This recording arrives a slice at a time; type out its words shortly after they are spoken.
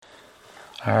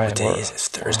All right. What day is it?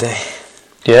 Thursday?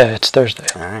 Yeah, it's Thursday.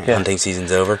 All right. Yeah. Hunting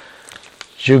season's over.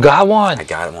 You got one. I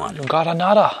got one. You got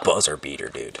another. Buzzer beater,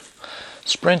 dude.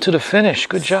 Sprint to the finish.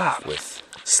 Good job. With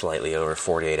slightly over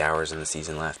 48 hours in the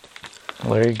season left.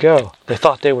 Well, there you go. They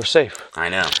thought they were safe. I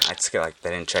know. I just feel like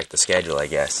they didn't check the schedule, I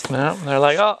guess. No, they're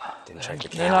like, oh, Didn't check the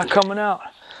they're not calendar. coming out.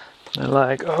 They're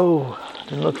like, oh,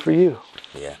 didn't look for you.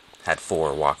 Yeah. Had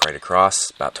 4 walk right across,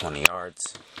 about 20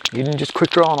 yards. You didn't just quick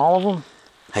draw on all of them?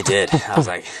 I did. I was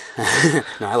like,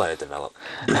 no, I let it develop.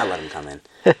 I let them come in.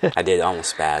 I did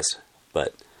almost spaz,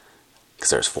 but because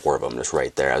there's 4 of them just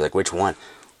right there. I was like, which one?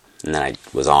 And then I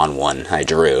was on one. I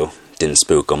drew, didn't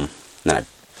spook them. Then I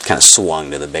kind of swung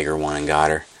to the bigger one and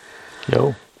got her.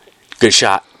 Yo. Good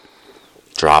shot.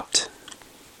 Dropped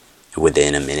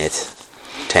within a minute.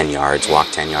 10 yards,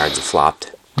 walked 10 yards and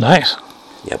flopped. Nice.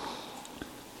 Yep.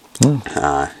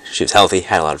 She was healthy,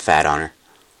 had a lot of fat on her.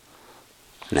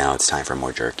 Now it's time for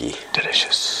more jerky.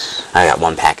 Delicious. I got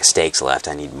 1 pack of steaks left.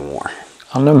 I need more.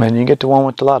 I don't know, man. You get the one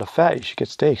with a lot of fat, you should get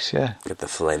steaks, yeah. Get the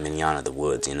filet mignon of the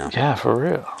woods, you know. Yeah, for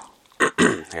real.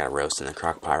 I got a roast in the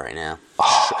crock pot right now.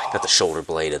 I got the shoulder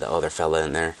blade of the other fella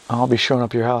in there. I'll be showing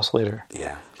up your house later.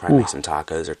 Yeah, probably Ooh. make some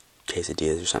tacos or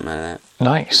quesadillas or something like that.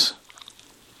 Nice.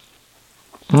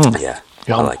 Yeah,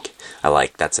 Yum. I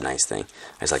like. That's a nice thing.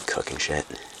 I just like cooking shit.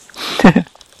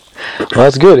 Well,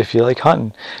 that's good. If you like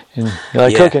hunting and you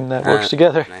like cooking, that works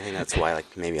together. And I think that's why, like,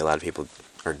 maybe a lot of people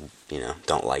are,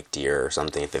 don't like deer or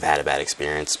something if they've had a bad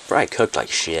experience. Probably cooked like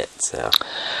shit. So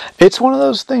It's one of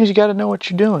those things you got to know what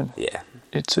you're doing. yeah,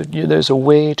 There's a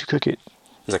way to cook it.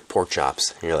 it's like pork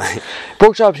chops. You're like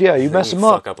Pork chops, yeah, you mess them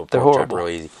fuck up. up a They're pork chop horrible. real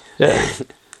easy. Yeah.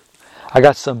 I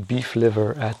got some beef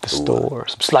liver at the store,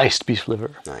 some sliced beef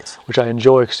liver, Nice. which I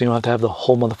enjoy because you don't have to have the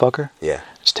whole motherfucker. Yeah,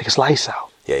 Just take a slice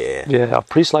out. yeah. Yeah,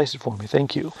 pre-slice it for me.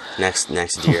 Thank you. Next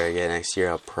deer I get next year,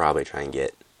 I'll probably try and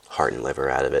get heart and liver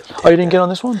out of it. Oh, you didn't get on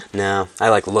this one? No, I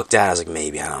looked at it, I was like,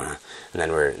 maybe, I don't know.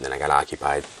 And then I got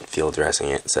occupied field dressing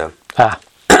it, so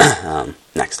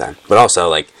next time. But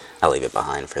also, I leave it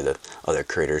behind for the other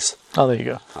critters. Oh, there you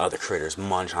go. Other critters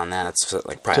munch on that. It's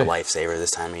probably a lifesaver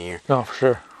this time of year. Oh, for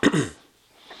sure.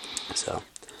 So,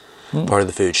 part of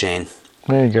the food chain.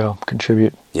 There you go.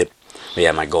 Contribute. Yep. But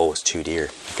yeah, my goal was 2 deer.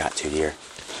 I got 2 deer.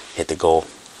 Hit the goal.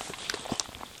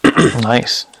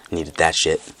 Nice. Needed that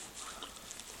shit.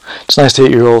 It's nice to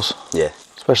hit your goals, Yeah.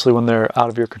 especially when they're out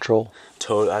of your control.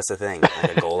 That's the thing.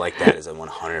 Like, a goal like that is a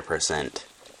 100%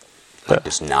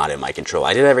 just not in my control.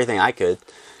 I did everything I could.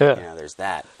 Yeah. There's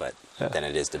that, but then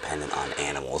it is dependent on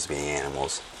animals being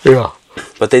animals. Yeah.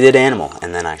 But they did animal,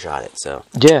 and then I shot it, so.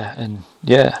 Yeah, and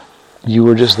you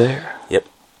were just there. Yep.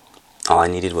 All I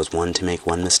needed was one to make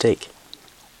one mistake.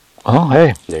 Oh,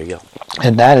 hey. There you go.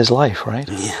 And that is life, right?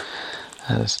 Yeah.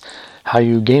 That is how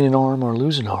you gain an arm or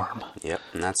lose an arm. Yep,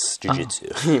 and that's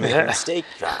jujitsu. You make a mistake,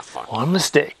 fuck. One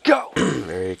mistake, go.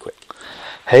 Very quick.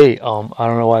 Hey, I don't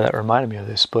know why that reminded me of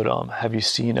this, but have you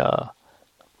seen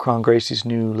Cron Gracie's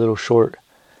new little short?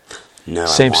 No,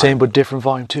 Same, but different,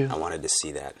 volume 2? I wanted to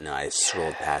see that. No, I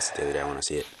scrolled past it the other day. I want to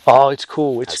see it. Oh, it's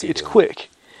cool. It's How's he doing? quick,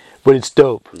 but it's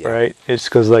dope, Yeah. right? It's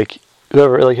because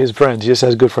whoever, his friends, he just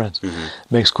has good friends,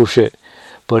 makes cool shit.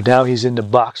 But now he's into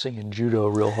boxing and judo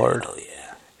real hard. Hell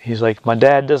yeah. He's like, my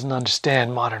dad doesn't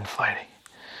understand modern fighting,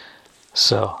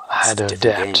 so I had to It's a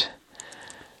different adapt. game.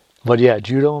 But yeah,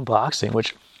 judo and boxing,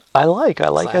 which I like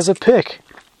as a pick.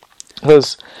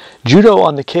 Because judo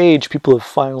on the cage, people have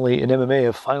finally, in MMA,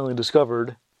 have finally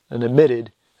discovered and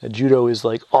admitted that judo is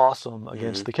awesome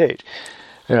against the cage.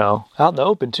 Out in the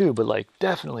open too, but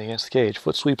definitely against the cage.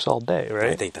 Foot sweeps all day, I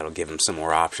right? think that'll give him some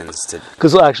more options to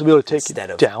Because they'll actually be able to take instead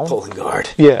it of down. pulling guard.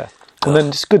 Yeah. And Ugh. then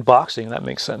it's good boxing. That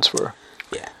makes sense for,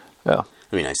 Yeah. yeah.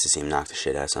 It'd be nice to see him knock the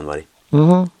shit out of somebody.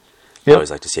 Mm-hmm. I Yep.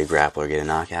 always like to see a grappler get a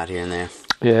knockout here and there.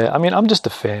 Yeah, I mean, I'm just a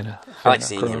fan. I like of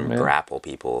seeing Cron, him man. grapple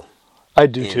people I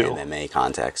do in too. MMA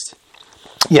context.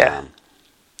 Yeah.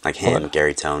 Like him, Well,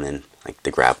 Gary Tonin,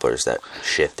 the grapplers that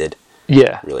shifted.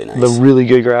 Yeah. Really nice. The really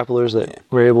good grapplers that Yeah.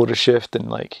 were able to shift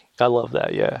and I love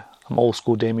that, yeah. I'm old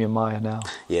school Damian Maya now.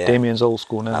 Yeah. Damian's old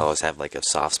school I now. always have a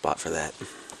soft spot for that.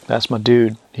 That's my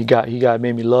dude. He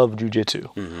made me love jiu-jitsu.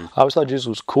 I always thought jiu-jitsu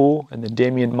was cool, and then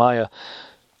Damian Maya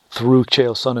threw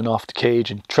Chael Sonnen off the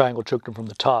cage and triangle choked him from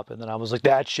the top, and then I was like,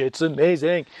 that shit's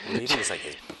amazing. Even his his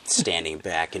standing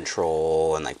back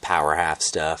control and power half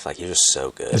stuff, he was just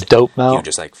so good. It's dope now. He would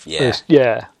just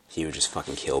Yeah. he would just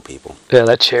fucking kill people. Yeah,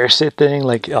 that chair sit thing,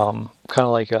 kind of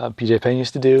like PJ Penn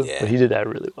used to do, Yeah. but he did that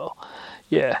really well.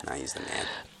 Yeah. Now he's the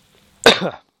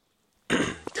man.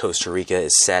 Costa Rica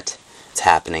is set. It's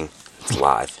happening. It's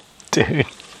live. Dude.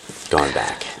 Going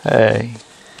back. Hey.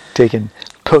 Taking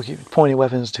pointy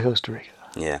weapons to Costa Rica.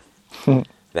 Yeah.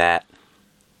 That.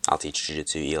 I'll teach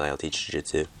jiu-jitsu. Eli will teach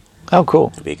jiu-jitsu. Oh, cool.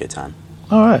 It'll be a good time.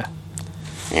 All right.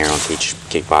 Aaron will teach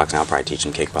kickboxing. I'll probably teach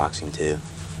him kickboxing too.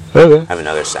 Okay. I have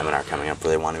another seminar coming up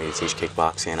where they wanted me to teach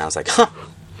kickboxing, and I was like, huh,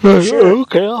 Sure.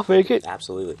 Okay, I'll fake it.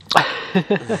 absolutely.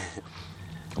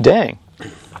 Dang. I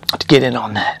have to get in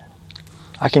on that.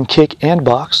 I can kick and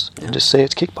box and just say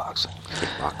it's kickboxing.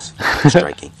 Kickbox.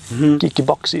 Striking.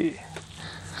 Kickboxy.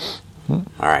 All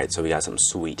right, so we got some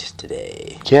sweet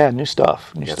today. Yeah, new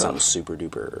stuff. New We got stuff. some super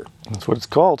duper. That's what it's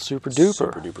called. Super duper.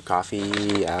 Super duper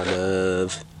coffee out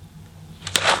of.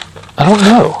 I don't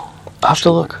know. I'll have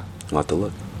to look. We'll have to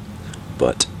look.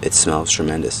 But it smells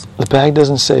tremendous. The bag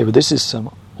doesn't say, but this is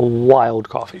some wild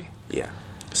coffee. Yeah.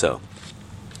 So,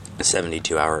 a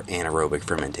 72-hour anaerobic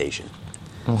fermentation.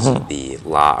 So the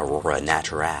La Aurora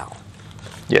Naturale.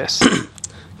 Yes.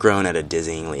 Grown at a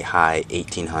dizzyingly high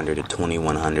 1800 to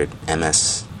 2100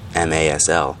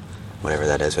 MASL, whatever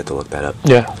that is, we have to look that up.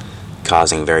 Yeah.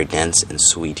 Causing very dense and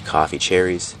sweet coffee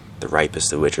cherries, the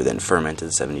ripest of which are then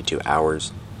fermented 72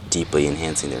 hours, deeply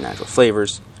enhancing their natural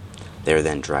flavors. They are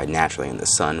then dried naturally in the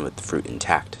sun with the fruit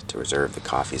intact to reserve the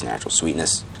coffee's natural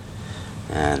sweetness.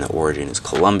 And the origin is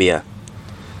Colombia.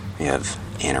 We have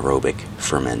anaerobic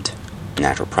ferment,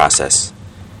 natural process,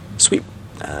 sweet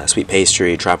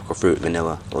pastry, tropical fruit,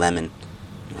 vanilla, lemon.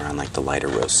 We're on like the lighter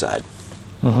roast side.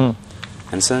 And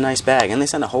it's a nice bag, and they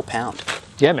send a whole pound.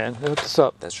 Yeah, man. They hooked us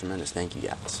up. That's tremendous. Thank you,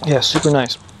 guys. Yeah, super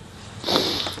nice.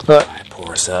 But All right,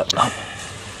 pour us up. yeah,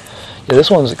 this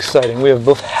one's exciting. We have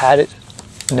both had it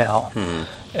now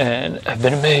and have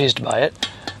been amazed by it.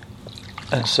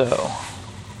 And so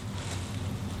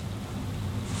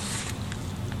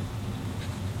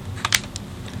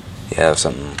Yeah,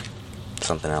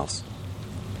 something else.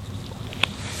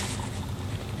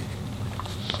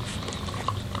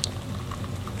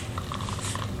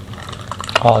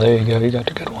 oh, there you go. You got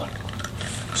the good one.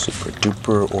 Super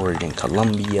duper origin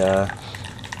Colombia.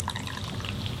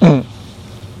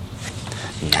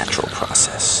 Natural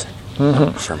process.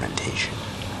 Fermentation.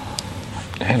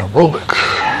 Anaerobic.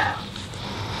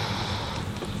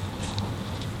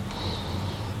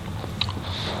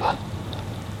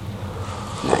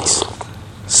 Nice.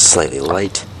 Slightly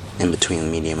light, in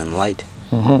between medium and light.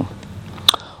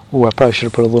 Ooh, I probably should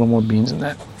have put a little more beans in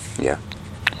that. Yeah.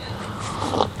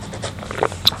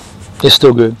 It's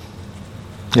still good.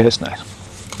 Yeah, it's nice.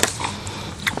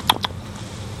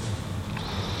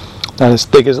 Not as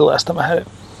thick as the last time I had it.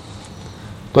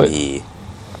 But The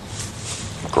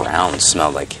ground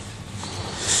smelled like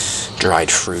dried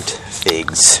fruit,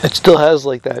 figs. it still has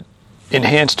like that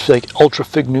enhanced like ultra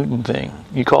fig Newton thing.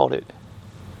 You called it.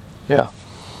 Yeah.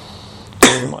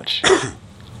 Very much.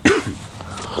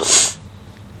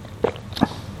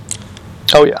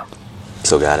 Oh yeah.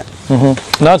 Still got it.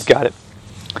 Now it's got it.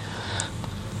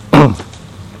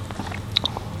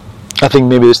 I think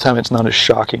maybe this time it's not as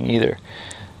shocking either.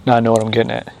 Now I know what I'm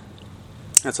getting at.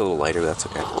 That's a little lighter, but that's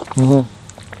okay.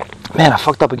 Man, I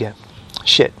fucked up again.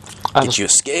 Shit. Get you a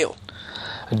scale.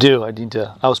 I do. I need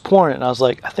to. I was pouring it and I was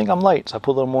like, I think I'm light. So I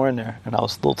put a little more in there and I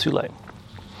was a little too light.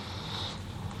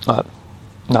 But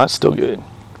no, it's still good.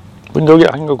 We can go I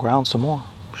can go ground some more.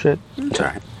 Shit. It's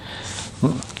alright.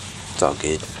 It's all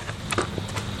good.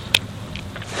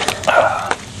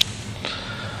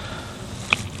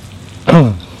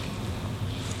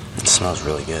 It smells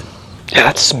really good. Yeah,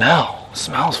 that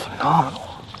smells phenomenal.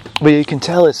 But you can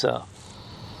tell it's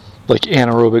like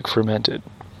anaerobic fermented.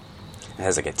 It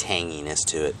has like a tanginess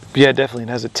to it. But yeah, definitely. It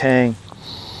has a tang.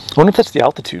 I wonder if that's the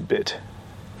altitude bit.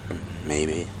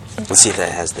 Maybe. Let's see if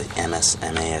that has the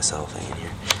MASL thing in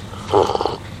here.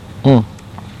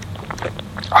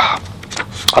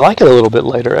 I like it a little bit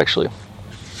lighter, actually.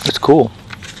 It's cool.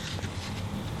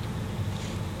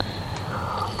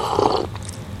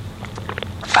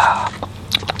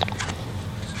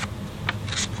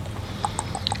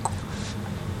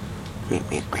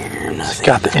 Nothing,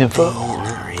 got the info.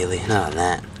 Not really. Not on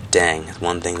that. Dang, that's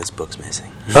one thing this book's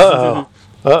missing. Uh-oh.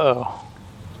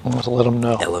 Almost let them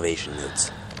know. Elevation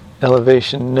notes.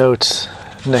 Elevation notes.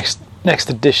 Next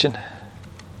edition.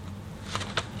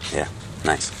 Yeah,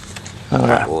 nice. All right.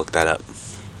 Alright, we'll look that up.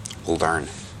 We'll learn.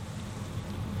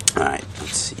 Alright,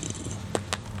 let's see.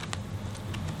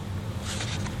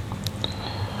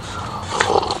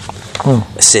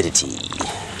 Acidity.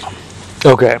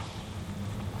 Okay.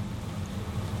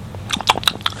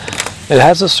 It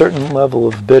has a certain level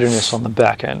of bitterness on the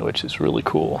back end, which is really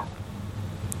cool.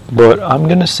 But I'm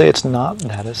going to say it's not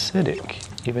that acidic,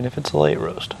 even if it's a late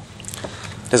roast.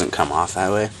 Doesn't come off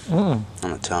that way. On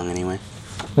the tongue, anyway.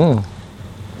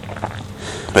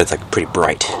 But it's like pretty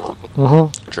bright.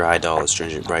 Mm-hmm. Dry, dull,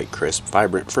 astringent, bright, crisp,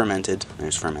 vibrant, fermented.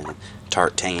 There's fermented.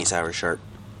 Tart, tangy, sour, sharp.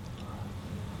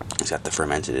 It's got the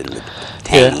fermented and the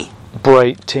tangy. Yeah.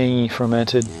 Bright, tangy,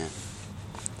 fermented. Yeah.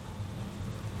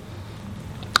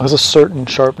 There's a certain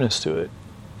sharpness to it.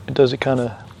 It kind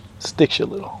of sticks you a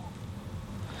little.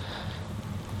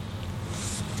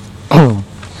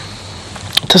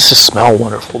 It does just smell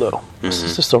wonderful, though. This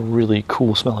is just a really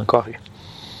cool smelling coffee.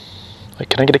 Like,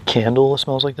 can I get a candle that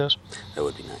smells like this? That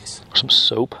would be nice. Or some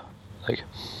soap? Like,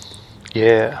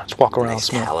 yeah, just walk around Nice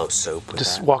smell. tallow soap with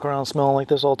Just that. walk around smelling like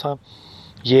this all the time?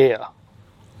 Yeah.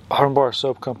 Harden Bar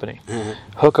Soap Company. Mhm.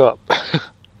 Hook up.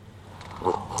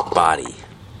 Body.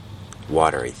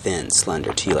 Watery, thin,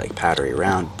 slender, tea-like, powdery,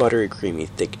 round, buttery, creamy,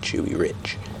 thick, chewy,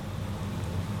 rich.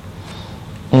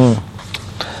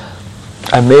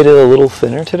 I made it a little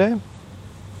thinner today.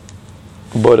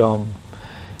 But,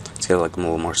 It's got like a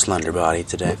little more slender body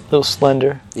today. a little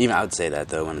slender. Even I would say that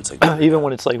though when it's like Even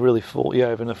when it's like really full.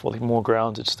 Yeah, even if like more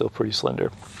grounds, it's still pretty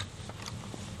slender.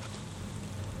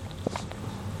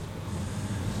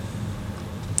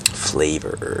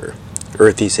 flavor.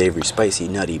 Earthy, savory, spicy,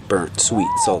 nutty, burnt, sweet,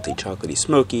 salty, chocolatey,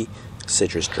 smoky,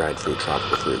 citrus, dried fruit,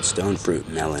 tropical fruit, stone fruit,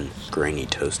 melon, grainy,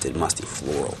 toasted, musty,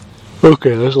 floral.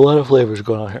 Okay, there's a lot of flavors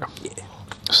going on here. Yeah.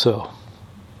 So,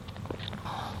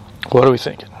 what are we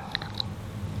thinking?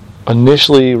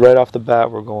 Initially, right off the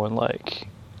bat, we're going like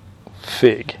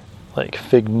fig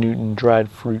Newton, dried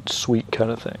fruit, sweet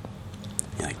kind of thing.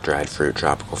 Yeah, like dried fruit,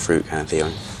 tropical fruit kind of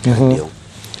feeling. Mhm. Deal.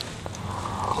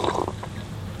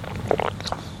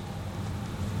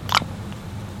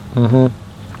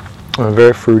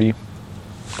 Very fruity.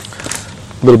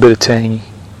 A little bit of tangy.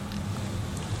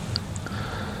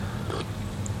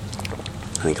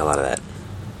 I think a lot of that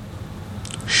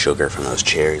sugar from those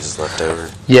cherries is left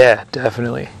over. Yeah,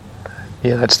 definitely.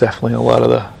 Yeah, that's definitely a lot of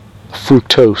the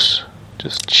fructose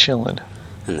just chilling.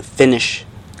 And the finish,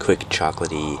 quick,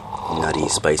 chocolatey, nutty,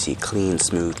 spicy, clean,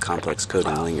 smooth, complex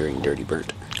coating, lingering, dirty,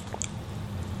 burnt.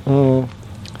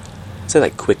 Say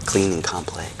like quick, clean, and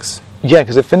complex. Yeah,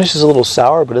 because it finishes a little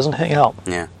sour, but doesn't hang out.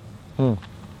 Yeah.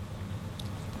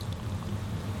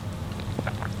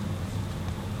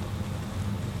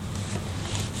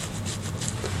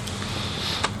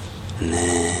 And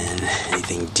then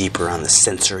anything deeper on the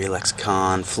sensory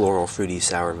lexicon: floral, fruity,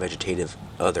 sour, vegetative,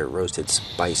 other, roasted,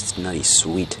 spiced, nutty,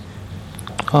 sweet,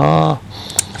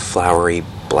 flowery,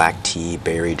 black tea,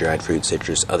 berry, dried fruit,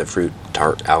 citrus, other fruit,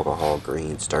 tart, alcohol,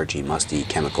 green, starchy, musty,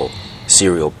 chemical,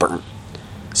 cereal, burnt,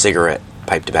 cigarette,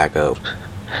 pipe tobacco,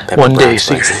 pepper, One brown day,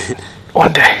 spice, cigarette.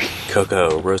 One day.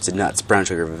 cocoa, roasted nuts, brown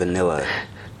sugar, vanilla,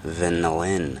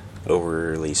 vanillin,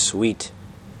 overly sweet,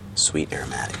 sweet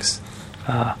aromatics.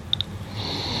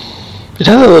 It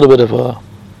has a little bit of a,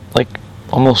 like,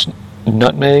 almost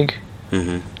nutmeg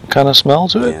Mm-hmm. kind of smell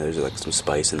to it. Yeah, there's like some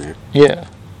spice in there. Yeah.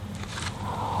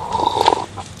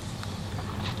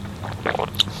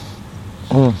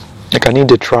 Like, I need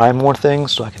to try more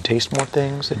things so I can taste more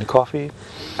things in the coffee.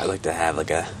 I'd like to have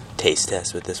like a taste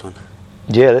test with this one.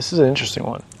 Yeah, this is an interesting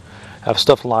one. I have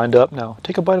stuff lined up now.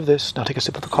 Take a bite of this. Now take a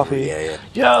sip of the coffee. Yeah.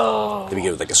 Yo! Maybe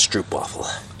get with like a stroopwafel.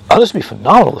 Oh, this would be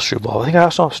phenomenal, the stroopwafel. I think I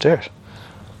have some upstairs.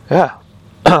 Yeah.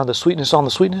 The sweetness on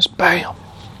the sweetness. Bam!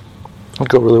 Would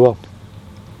go really well.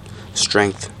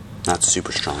 Strength, not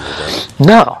super strong today.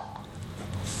 No.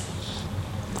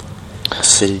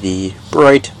 Acidity,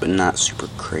 bright, but not super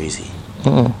crazy.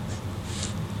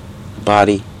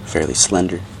 Body, fairly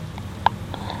slender.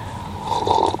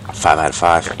 5 out of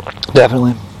 5.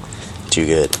 Definitely. Too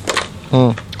good.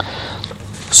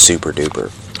 Super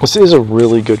duper. This is a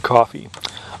really good coffee.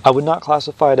 I would not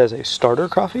classify it as a starter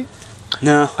coffee.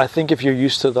 No. I think if you're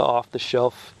used to the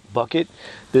off-the-shelf bucket,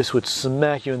 this would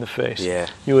smack you in the face. Yeah.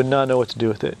 You would not know what to do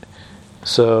with it.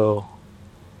 So,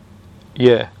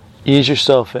 yeah, ease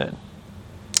yourself in.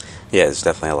 Yeah, there's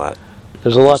definitely a lot.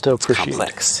 There's a lot to It's appreciate.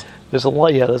 complex. There's a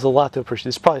lot. Yeah, there's a lot to appreciate.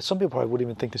 There's probably some people probably wouldn't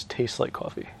even think this tastes like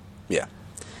coffee. Yeah.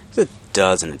 It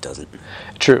does and it doesn't.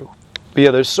 True, but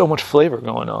yeah, there's so much flavor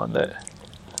going on that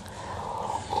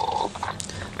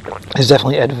is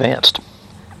definitely advanced.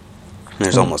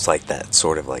 There's almost like that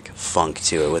sort of like funk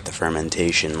to it with the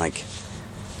fermentation. Like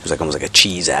there's like almost like a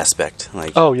cheese aspect.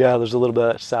 Like Oh yeah, there's a little bit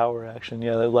of that sour action.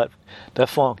 Yeah, that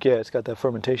funk. Yeah, it's got that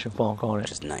fermentation funk on which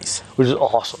it, is nice. which is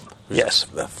awesome. Yes.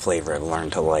 The flavor I've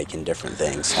learned to like in different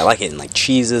things. I like it in like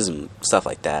cheeses and stuff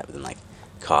like that, but then like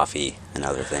coffee and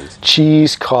other things.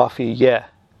 Cheese, coffee, yeah.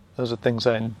 Those are things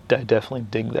I definitely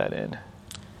dig that in.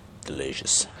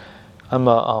 Delicious. I'm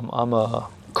a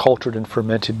cultured and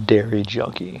fermented dairy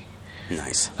junkie.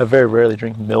 Nice. I very rarely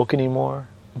drink milk anymore,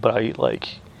 but I eat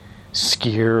like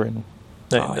skyr and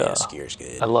And, skier's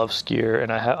good. I love skyr,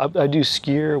 and I do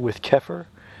skyr with kefir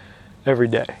every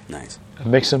day. Nice. I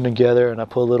mix them together, and I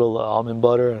put a little almond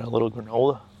butter and a little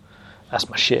granola. That's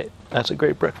my shit. That's a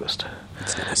great breakfast.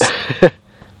 That's nice.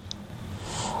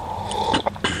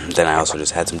 Then I also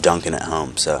just had some Dunkin' at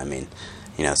home, so I mean,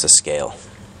 it's a scale.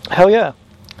 Hell yeah.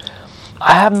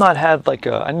 I have not had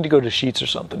I need to go to Sheetz or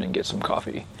something and get some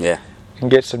coffee. Yeah. And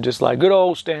get some just good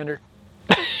old standard.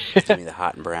 Give me the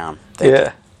hot and brown. Thank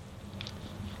you.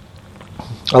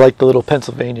 I like the little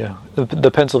Pennsylvania,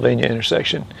 the Pennsylvania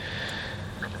intersection.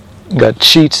 Got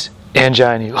Sheetz and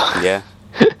Giant Eagle. Yeah.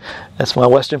 That's my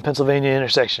Western Pennsylvania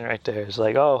intersection right there. It's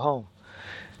home.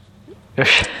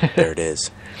 There it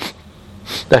is.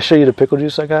 Did I show you the pickle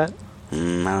juice I got? I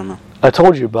don't know. I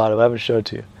told you about it. I haven't showed it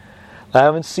to you. I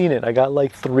haven't seen it. I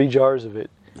got 3 jars of it.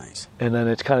 Nice. And then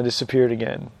it's kind of disappeared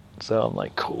again. So I'm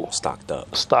cool. Stocked up.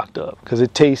 Because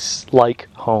it tastes like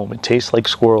home. It tastes like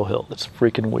Squirrel Hill. It's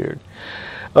freaking weird.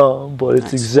 But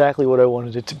it's exactly what I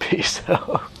wanted it to be.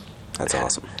 So that's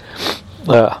awesome.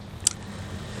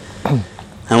 I'm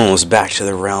almost back to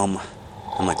the realm.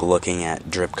 I'm looking at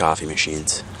drip coffee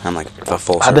machines. I'm a full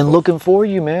circle. I've been looking for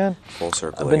you, man. Full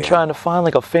circle. I've been trying to find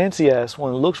a fancy ass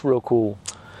one that looks real cool.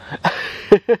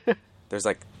 There's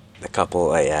a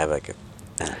couple. I have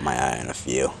my eye on a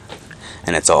few,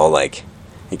 and it's all it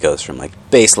goes from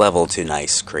base level to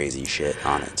nice crazy shit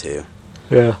on it too.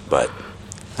 Yeah. But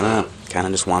I don't know. Kind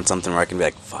of just want something where I can be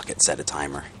fuck it, set a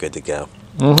timer, good to go.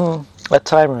 Mm-hmm. That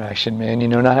timer action, man.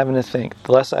 Not having to think.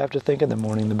 The less I have to think in the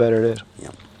morning, the better it is.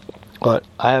 Yep. But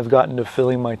I have gotten to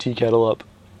filling my tea kettle up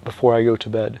before I go to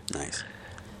bed. Nice.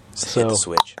 So hit the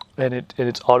switch. And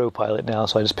it's autopilot now,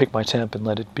 so I just pick my temp and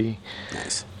let it be.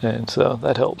 Nice. And so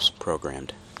that helps.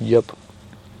 Programmed. Yep.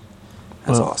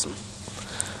 That's awesome.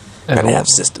 Gotta have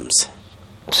systems.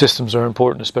 Systems are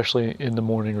important, especially in the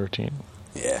morning routine.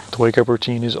 Yeah. The wake up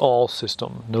routine is all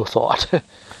system, no thought. And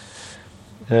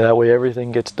that way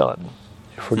everything gets done.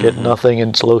 You forget nothing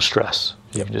and it's low stress.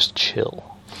 You can just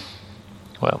chill.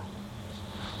 Well,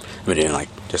 I've been doing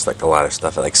just a lot of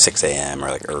stuff at 6 a.m. or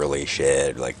Mm-hmm. early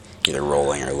shit, either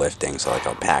rolling or lifting. So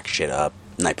I'll pack shit up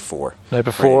night before. Night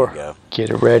before, ready to go. get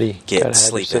it ready. Get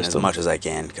sleep in as much as I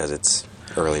can because it's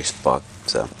early as fuck.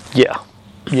 So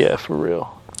yeah, for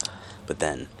real. But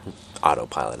then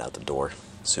autopilot out the door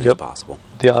as soon as possible.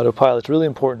 The autopilot's really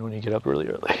important when you get up really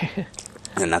early.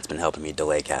 And that's been helping me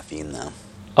delay caffeine though.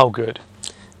 Oh, good.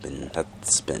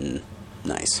 That's been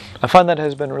nice. I find that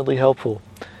has been really helpful.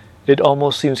 It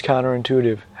almost seems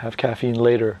counterintuitive. Have caffeine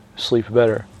later, sleep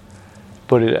better.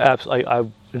 But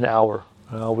an hour.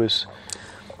 I always.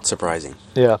 Surprising.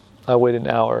 Yeah, I wait an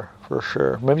hour for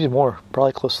sure. Maybe more.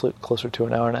 Probably closer to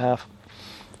an hour and a half.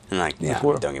 And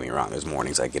don't get me wrong. There's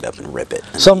mornings I get up and rip it.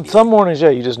 Some mornings,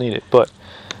 you just need it. But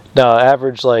no,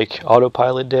 average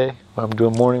autopilot day when I'm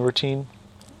doing morning routine.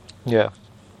 Yeah,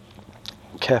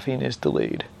 caffeine is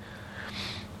delayed.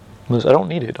 Because I don't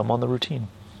need it. I'm on the routine.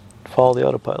 Follow the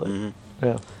autopilot. Mm-hmm.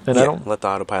 Yeah, and I don't let the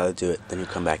autopilot do it. Then you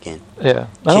come back in. Yeah,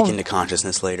 kick into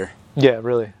consciousness later. Yeah,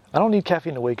 really. I don't need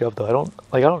caffeine to wake up though.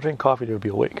 I don't drink coffee to be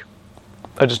awake.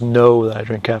 I just know that I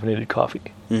drink caffeinated coffee.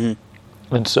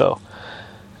 Mm-hmm. And so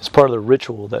it's part of the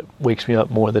ritual that wakes me up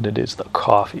more than it is the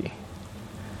coffee.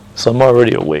 So I'm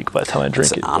already awake by the time I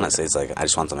drink it. Honestly, it's I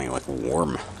just want something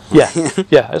warm. Yeah,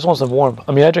 I just want something warm.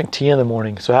 I mean, I drink tea in the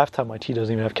morning, so half the time my tea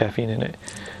doesn't even have caffeine in it.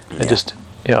 It just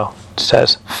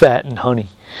has fat and honey.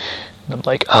 And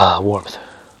I'm warmth.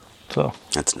 So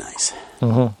that's nice.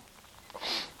 Mm-hmm.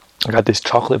 I got this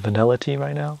chocolate vanilla tea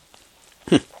right now.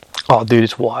 Oh, dude,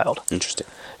 it's wild. Interesting.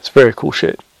 It's very cool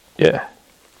shit. Yeah.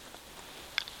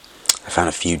 I found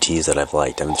a few teas that I've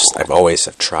liked. I've always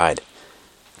tried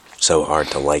so hard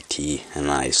to like tea,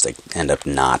 and I just end up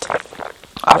not.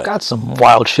 I've got some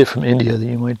wild shit from India that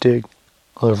you might dig.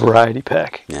 A variety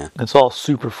pack. Yeah. It's all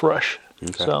super fresh.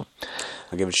 Okay. So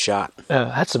I'll give it a shot.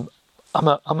 had some.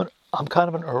 I'm kind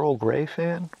of an Earl Grey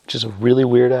fan, which is a really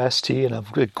weird ass tea, and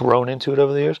I've grown into it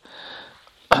over the years.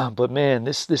 But man,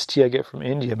 this tea I get from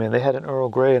India, man, they had an Earl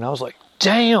Grey, and I was like,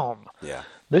 damn. Yeah.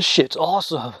 This shit's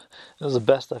awesome. It was the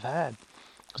best I've had.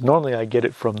 'Cause normally I get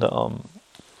it from the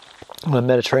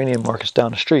Mediterranean markets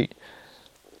down the street.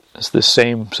 It's the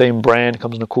same brand,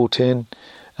 comes in a cool tin.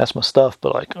 That's my stuff.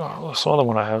 But this other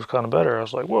one I have is kind of better. I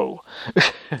was like, whoa.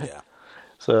 Yeah.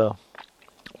 So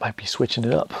might be switching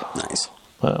it up. Nice.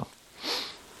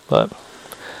 But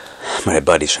my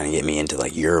buddy's trying to get me into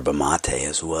yerba mate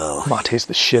as well. Mate's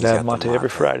the shit out of mate every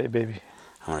Friday, baby.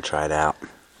 I want to try it out.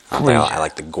 I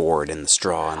like the gourd and the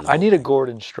straw. And I need a gourd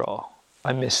and straw.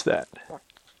 I miss that.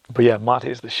 But yeah,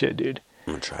 mate's the shit, dude.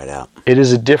 I'm going to try it out. It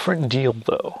is a different deal,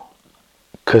 though.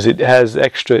 because it has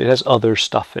other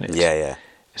stuff in it. Yeah.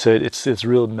 So it's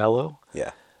real mellow.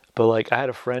 Yeah. But like I had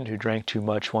a friend who drank too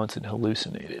much once and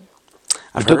hallucinated.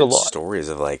 I've took heard a lot. stories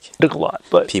of like It took a lot,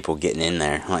 but people getting in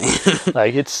there,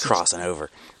 like it's crossing over.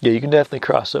 Yeah, you can definitely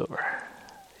cross over.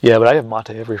 Yeah, but I have mate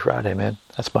every Friday, man.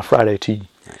 That's my Friday tea.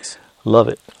 Nice. Love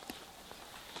it.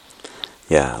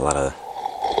 Yeah, a lot of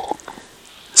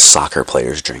soccer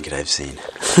players drink it. I've seen.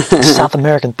 South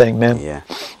American thing, man. Yeah.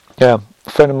 Yeah, a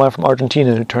friend of mine from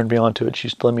Argentina who turned me on to it. She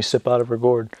used to let me sip out of her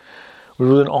gourd. It was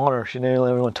really an honor. She didn't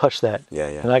let anyone touch that. Yeah.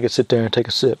 And I could sit there and take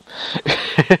a sip.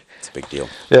 It's a big deal.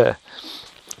 Yeah.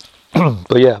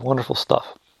 But yeah, wonderful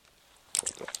stuff.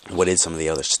 What is some of the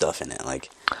other stuff in it? Like,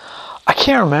 I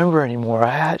can't remember anymore.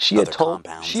 She had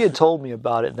compounds. told me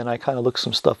about it, and then I kind of looked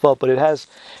some stuff up. But it has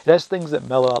things that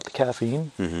mellow out the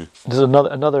caffeine. Mm-hmm. There's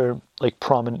another like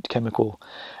prominent chemical,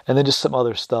 and then just some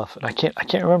other stuff. And I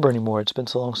can't remember anymore. It's been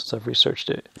so long since I've researched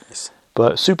it. Nice.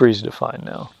 But super easy to find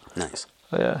now. Nice.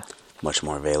 Yeah. Much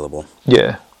more available.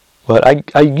 Yeah.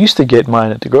 But I used to get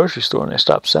mine at the grocery store, and I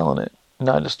stopped selling it. And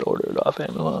I just order it off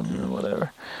Amazon or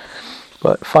whatever.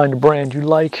 But find a brand you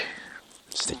like.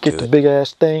 Get the big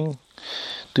ass thing.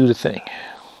 Do the thing.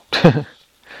 It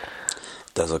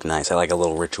does look nice. I like a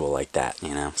little ritual like that,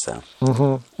 so.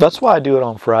 Mm-hmm. That's why I do it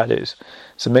on Fridays.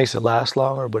 So it makes it last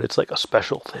longer, but it's like a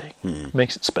special thing. Mm-hmm.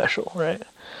 Makes it special, right?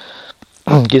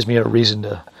 Gives me a reason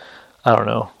to, I don't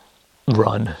know,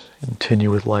 run. Continue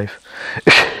with life.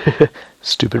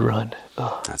 Stupid run.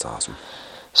 Ugh. That's awesome.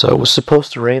 So it was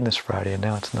supposed to rain this Friday, and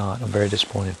now it's not. I'm very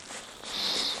disappointed.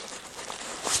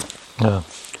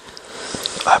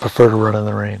 I prefer to run in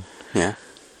the rain. Yeah.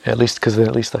 At least, because then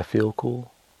at least I feel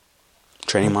cool.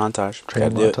 Training montage.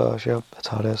 Training montage, yep. That's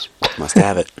how it is. Must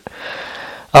have it.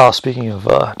 Oh, speaking of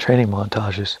training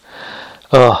montages,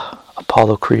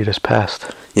 Apollo Creed has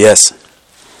passed. Yes.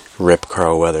 Rip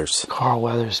Carl Weathers. Carl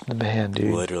Weathers, the man,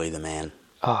 dude. Literally the man.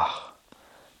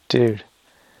 Dude.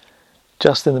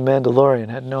 Justin the Mandalorian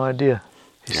had no idea.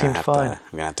 He seemed fine. I'm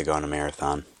going to have to go on a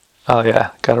marathon. Oh,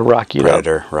 yeah. Got to rock you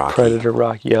Predator, up. Rocky. Predator,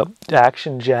 Rocky, yep.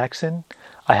 Action Jackson.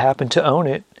 I happen to own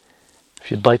it.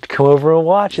 If you'd like to come over and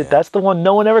watch it, that's the one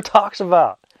no one ever talks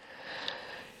about.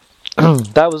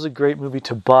 That was a great movie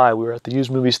to buy. We were at the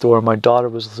used movie store. My daughter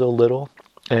was so little,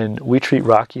 and we treat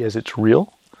Rocky as it's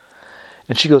real.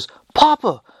 And she goes,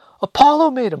 "Papa,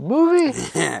 Apollo made a movie?"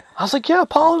 I was like, "Yeah,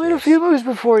 Apollo made a few movies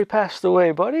before he passed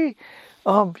away, buddy.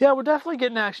 Yeah, we're definitely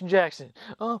getting Action Jackson."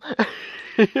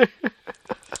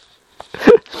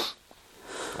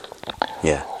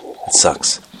 Yeah, it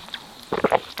sucks.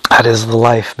 That is the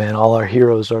life, man. All our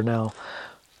heroes are now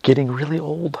getting really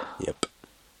old. Yep.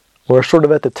 We're sort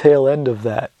of at the tail end of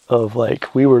that, of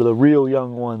like, we were the real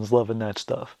young ones loving that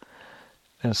stuff.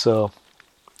 And so,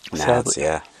 sadly,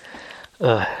 Yeah.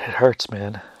 It hurts,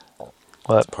 man.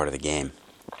 What? It's part of the game.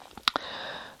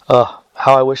 How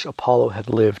I wish Apollo had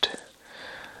lived.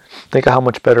 Think of how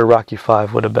much better Rocky V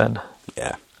would have been.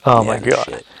 Yeah. Oh, yeah, my no God.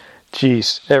 shit.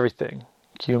 Jeez, everything.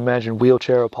 Can you imagine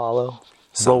wheelchair Apollo?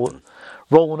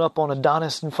 Rolling up on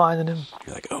Adonis and finding him?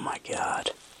 You're like, oh my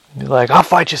God. You're like, "I'll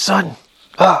fight you, son."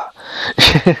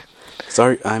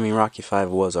 Sorry, Rocky V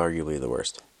was arguably the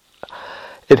worst.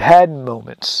 It had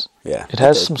moments. Yeah. It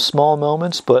has some small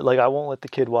moments, but like I won't let the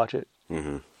kid watch it.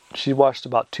 Mm-hmm. She watched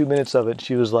about 2 minutes of it, and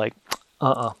she was like,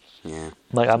 Yeah.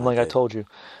 I told you.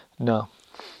 No.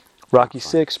 Rocky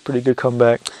VI, pretty good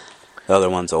comeback. The other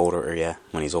one's older,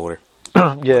 when he's older.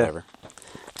 Yeah. Whatever.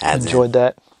 Enjoyed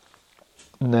that.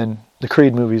 And then the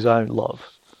Creed movies I love.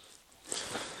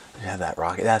 Yeah,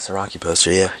 that's the Rocky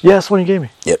poster, yeah. Yeah, that's the one you gave me.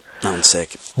 Yep, that one's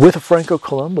sick. With a Franco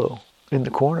Columbo in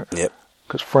the corner. Yep.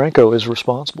 Because Franco is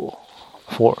responsible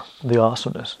for the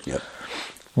awesomeness. Yep.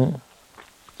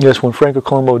 Yes, when Franco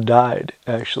Columbo died,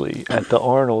 actually, at the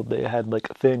Arnold, they had like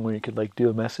a thing where you could like do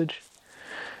a message.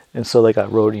 And so like I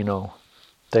wrote,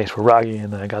 "Thanks for Rocky,"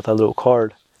 and then I got that little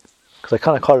card. Because I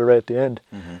kind of caught it right at the end.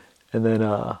 Mm-hmm. And then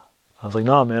I was like,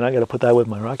 "No, man, I got to put that with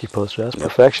my Rocky poster. That's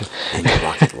perfection." And the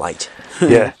Rocky light.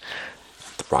 Yeah.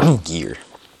 The Rocky gear.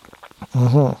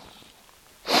 Mm-hmm.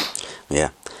 Yeah.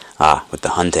 With the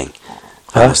hunting.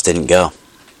 I almost didn't go.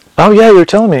 Oh, yeah, you were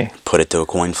telling me. Put it to a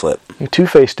coin flip. You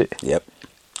two-faced it. Yep.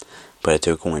 Put it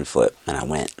to a coin flip, and I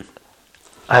went.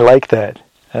 I like that.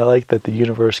 I like that the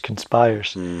universe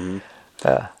conspires. Mm-hmm.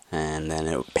 And then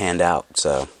it panned out,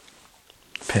 so...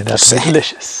 Panned out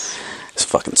delicious. It's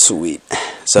fucking sweet.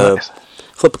 So, nice.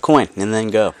 Flip a coin, and then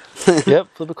go. Yep,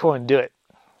 flip a coin, do it.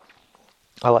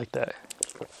 I like that.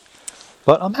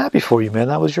 But I'm happy for you, man.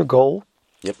 That was your goal.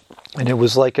 Yep. And it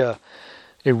was like a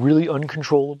really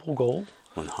uncontrollable goal.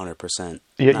 100%.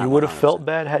 Yeah, you would have felt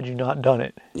bad had you not done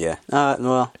it. Yeah.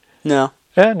 Well, no.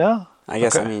 Yeah, no. I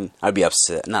guess, Okay. I mean, I'd be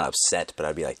upset, not upset, but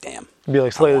I'd be like, damn. You'd be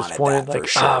like I slightly wanted disappointed, that for like,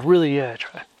 sure. really? Yeah,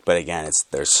 try. But again,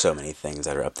 there's so many things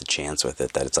that are up to chance with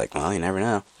it that it's like, well, you never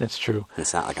know. It's true.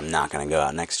 It's not like I'm not going to go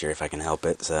out next year if I can help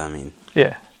it. So, I mean.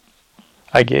 Yeah.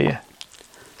 I get you.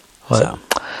 But, So.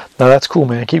 no, that's cool,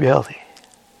 man. Keep you healthy.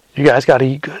 You guys got to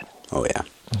eat good. Oh, yeah.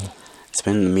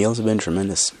 The meals have been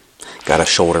tremendous. Got a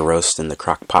shoulder roast in the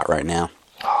crock pot right now.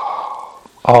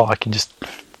 Oh, I can just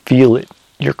feel it.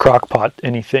 Your crock pot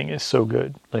anything is so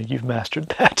good. Like, you've mastered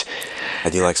that.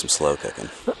 I do like some slow cooking.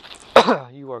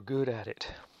 You are good at it.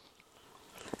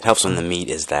 It helps when the meat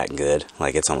is that good.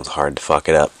 Like, it's almost hard to fuck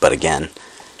it up. But again,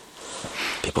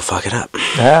 people fuck it up.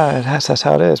 Yeah, that's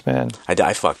how it is, man.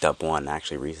 I fucked up one,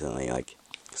 actually, recently. Like,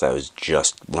 because I was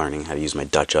just learning how to use my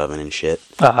Dutch oven and shit.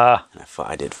 Uh-huh. And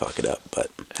I did fuck it up. But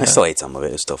I still ate some of it.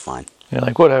 It was still fine. You're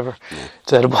like, whatever. Yeah.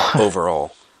 It's edible.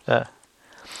 Overall.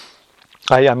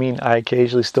 I mean, I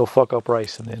occasionally still fuck up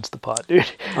rice in the Instapot, dude.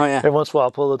 Oh, yeah. Every once in a while,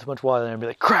 I'll put a little too much water in there and be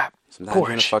like, crap. Sometimes you're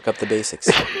going to fuck up the basics.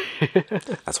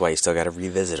 That's why you still got to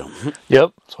revisit them.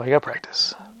 Yep, that's why you got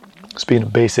practice. Speaking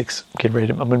of basics, I'm going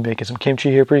to be making some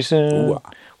kimchi here pretty soon. Ooh.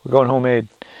 We're going homemade.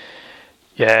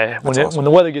 Yeah, Awesome. when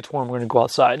the weather gets warm, we're going to go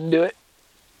outside and do it.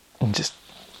 And just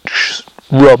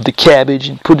rub the cabbage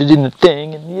and put it in the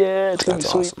thing. And yeah, it's going to be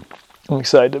sweet. Awesome. I'm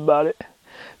excited about it.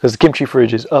 Because the kimchi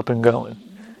fridge is up and going.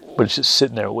 But it's just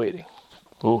sitting there waiting.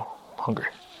 Ooh, hungry.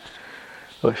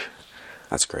 Oof.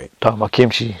 That's great. Talking about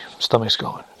kimchi, stomach's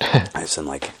going. I have some,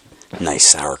 like, nice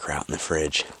sauerkraut in the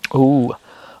fridge. Ooh,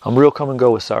 I'm real come and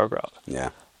go with sauerkraut. Yeah.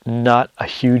 Not a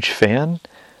huge fan,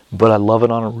 but I love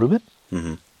it on a Reuben.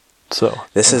 Mm-hmm. So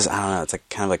This is, I don't know, it's like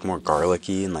kind of like more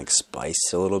garlicky and like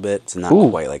spiced a little bit. It's not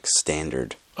quite like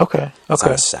standard. okay, It's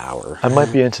okay, not sour. I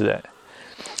might be into that.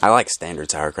 I like standard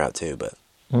sauerkraut too, but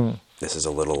this is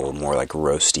a little more like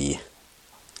roasty.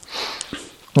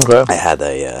 Okay, I had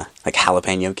a like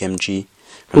jalapeno kimchi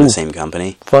from the same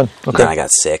company. fun. Then Okay. I got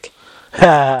sick.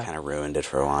 Kind of ruined it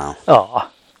for a while.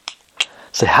 Oh,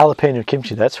 so jalapeno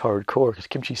kimchi, that's hardcore because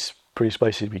kimchi's pretty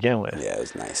spicy to begin with. Yeah, it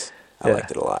was nice. I Yeah.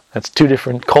 liked it a lot. That's two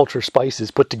different culture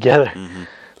spices put together.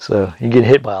 So you get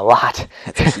hit by a lot.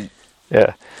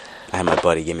 Yeah. I had my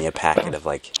buddy give me a packet of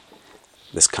like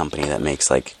this company that makes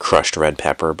like crushed red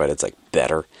pepper, but it's like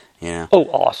better, you know? Oh,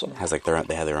 awesome. It has like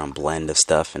they have their own blend of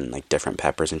stuff and like different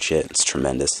peppers and shit. It's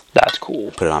tremendous. That's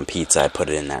cool. Put it on pizza. I put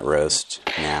it in that roast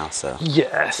now, so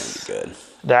Yes. it's gonna be good.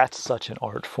 That's such an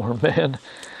art form, man.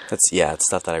 It's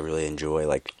stuff that I really enjoy,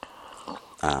 like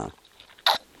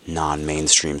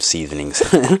non-mainstream seasonings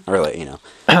or like local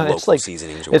It's like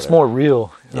seasonings. Or it's whatever. more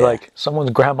real. Yeah. Like someone's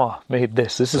grandma made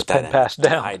this. This has Put that been in passed a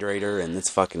down. dehydrator, and it's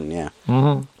fucking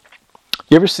You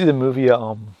ever see the movie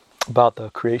about the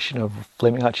creation of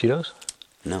Flaming Hot Cheetos?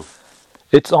 No.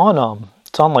 It's on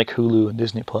like Hulu and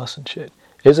Disney Plus and shit.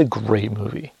 It's a great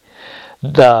movie.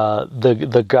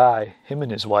 The guy, him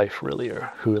and his wife really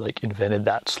are who like invented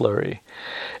that slurry,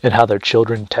 and how their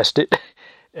children test it.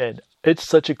 And it's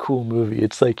such a cool movie.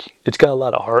 It's like it's got a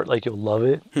lot of heart. Like you'll love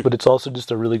it, but it's also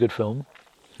just a really good film.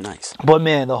 Nice. But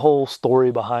man, the whole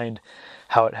story behind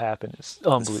how it happened is It's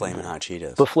unbelievable. Flamin' Hot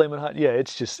Cheetos. But Flamin' Hot, yeah,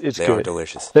 it's They good. are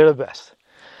delicious. They're the best.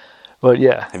 But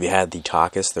yeah, Have you had the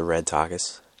Takis, the red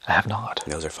Takis? I have not.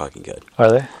 Those are fucking good.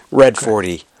 Are they? Red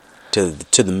 40 to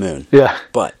the moon. Yeah.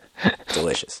 But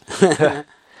delicious. They'll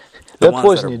The ones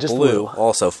poison that you are just a blue, little.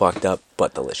 also fucked up,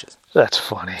 but delicious. That's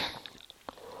funny.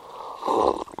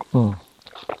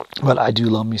 But I do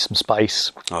love me some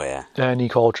spice. Oh yeah. Any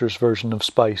culture's version of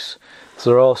spice. So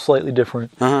they're all slightly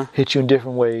different. Uh-huh. Hit you in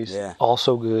different ways. Yeah.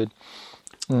 Also good.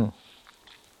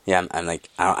 Yeah, I'm like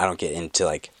I don't get into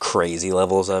like crazy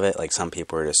levels of it. Like some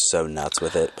people are just so nuts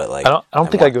with it, but like I don't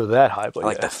think I go that high, but I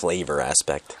like yeah. the flavor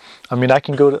aspect. I mean, I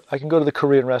can go to the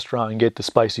Korean restaurant and get the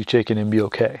spicy chicken and be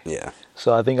okay. Yeah.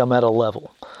 So I think I'm at a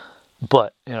level.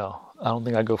 But, I don't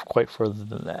think I go quite further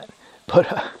than that.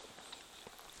 But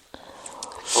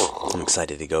I'm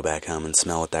excited to go back home and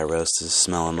smell what that roast is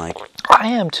smelling like. I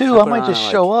am too. I might just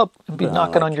show up and be put it on,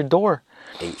 knocking on like, your door.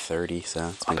 8:30, so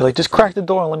it's I'll been be like, just crack the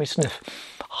door and let me sniff.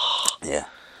 Yeah.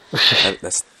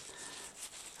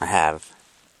 I have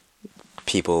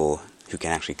people who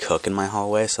can actually cook in my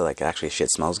hallway, so like actually shit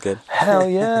smells good. Hell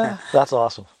yeah. That's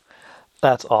awesome.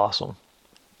 That's awesome.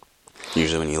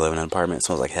 Usually when you live in an apartment, it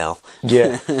smells like hell.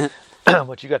 Yeah.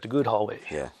 But you got the good hallway.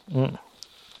 Yeah.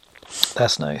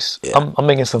 That's nice. Yeah. I'm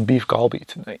making some beef galbi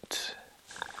tonight.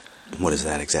 What is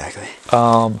that exactly?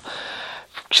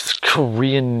 Just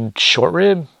Korean short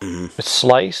rib. Mm-hmm. It's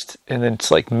sliced and then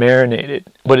it's like marinated.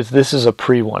 But this is a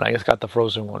pre one. I just got the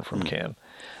frozen one from Cam.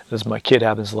 This my kid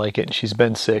happens to like it, and she's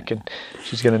been sick, and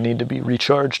she's gonna need to be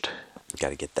recharged. Got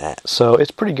to get that. So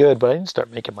it's pretty good, but I need to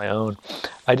start making my own.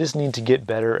 I just need to get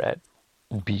better at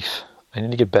beef. I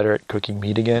need to get better at cooking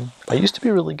meat again. I used to be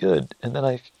really good, and then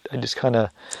I just kind of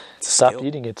stopped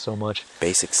eating it so much.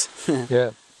 Basics.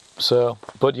 Yeah. So,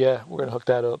 but yeah, we're going to hook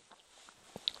that up.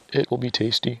 It will be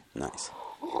tasty. Nice.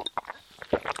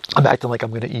 I'm acting like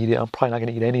I'm going to eat it. I'm probably not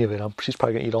going to eat any of it. She's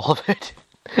probably going to eat all of it.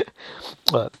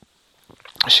 But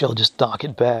she'll just knock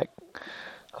it back.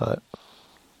 But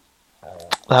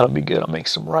that'll be good. I'll make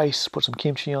some rice, put some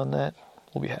kimchi on that.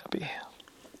 We'll be happy.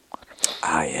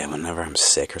 Ah, yeah, whenever I'm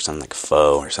sick or something like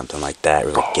pho or something like that,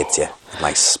 really gets you. A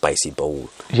nice spicy bowl.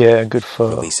 Yeah, good pho.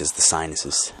 Releases the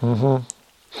sinuses. Mm-hmm.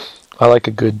 I like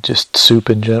a good just soup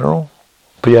in general.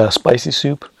 But yeah, spicy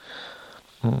soup.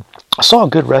 I saw a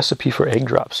good recipe for egg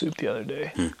drop soup the other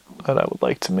day that I would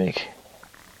like to make.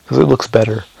 Because it looks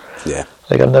better. Yeah.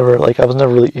 I was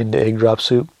never really into egg drop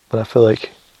soup, but I feel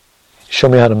like show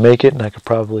me how to make it and I could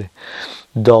probably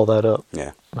doll that up.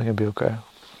 Yeah. I think it'd be okay.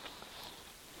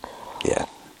 Yeah.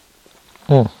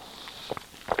 Oh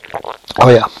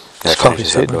yeah. That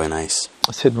finishes up really nice.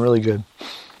 It's hitting really good.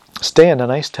 Staying a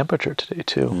nice temperature today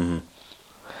too. Mm-hmm.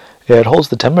 Yeah, it holds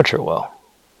the temperature well.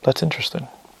 That's interesting.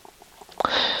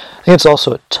 I think it's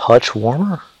also a touch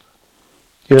warmer.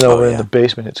 Even though we're in the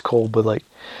basement, it's cold, but like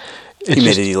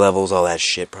humidity levels, all that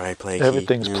shit probably play.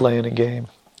 Everything's playing a game.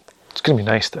 It's gonna be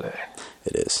nice today.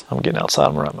 It is. I'm getting outside.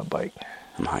 I'm riding my bike.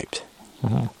 I'm hyped.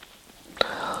 Mm-hmm.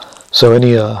 So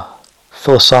any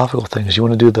philosophical things? You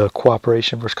want to do the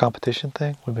cooperation versus competition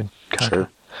thing? We've been kind of.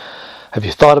 Have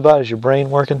you thought about it? Is your brain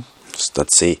working?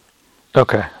 Let's see.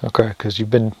 Okay. Because you've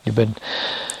been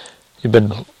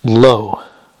low.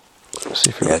 Let's see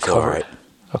if you're all right.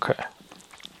 Okay.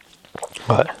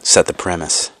 But set the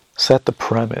premise.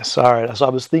 All right. So I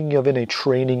was thinking of in a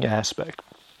training aspect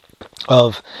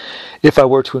of if I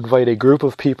were to invite a group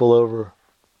of people over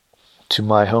to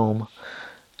my home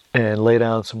and lay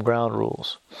down some ground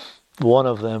rules. One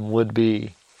of them would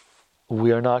be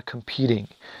we are not competing.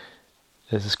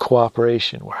 This is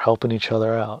cooperation. We're helping each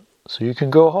other out. So you can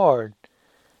go hard,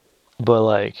 but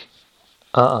like,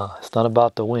 it's not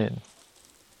about the win.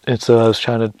 And so I was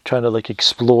trying to like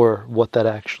explore what that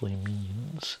actually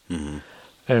means. Mm-hmm.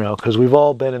 You know, because we've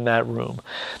all been in that room.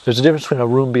 There's a difference between a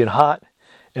room being hot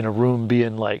and a room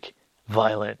being like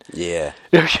violent. Yeah,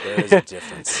 there is a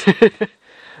difference.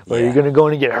 Or you're going to go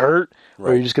in and get hurt,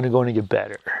 or you're just going to go in and get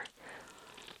better.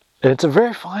 And it's a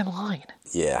very fine line.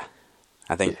 Yeah.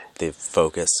 I think the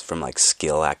focus from like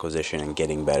skill acquisition and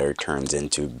getting better turns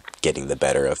into getting the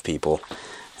better of people.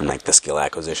 And like the skill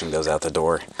acquisition goes out the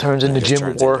door. Turns into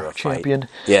Gym War champion.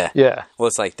 Yeah. Yeah. Well,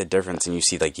 it's like the difference, and you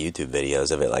see like YouTube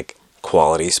videos of it, like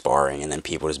quality sparring, and then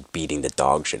people just beating the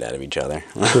dog shit out of each other.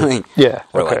 Yeah.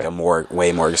 Or like a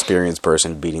way more experienced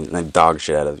person beating the dog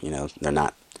shit out of, they're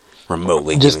not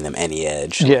remotely giving them any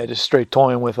edge. Yeah, just straight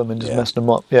toying with them and just messing them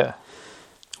up. Yeah.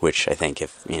 Which I think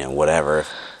if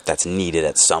that's needed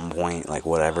at some point, like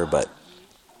whatever, but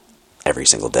every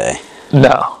single day.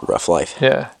 No. Rough life.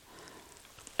 Yeah.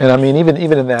 And I mean, even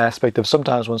in the aspect of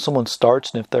sometimes when someone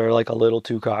starts and if they're like a little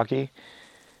too cocky,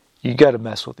 you got to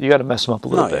mess them up a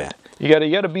little bit. Yeah.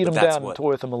 You got to beat them down and toy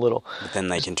with them a little. But then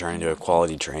they can turn into a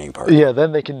quality training partner. Yeah,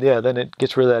 then they can. Yeah, then it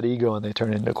gets rid of that ego and they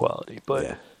turn into quality. But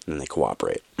yeah, and they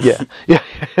cooperate. Yeah.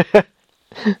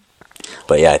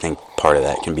 But yeah, I think part of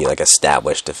that can be like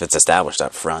established if it's established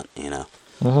up front.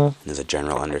 Mm-hmm. There's a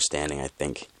general understanding. I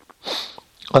think.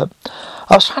 I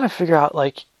was trying to figure out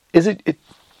like, is it?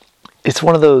 It's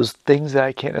one of those things that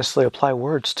I can't necessarily apply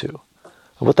words to,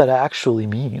 what that actually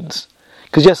means.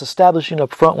 Because yes, establishing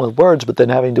up front with words, but then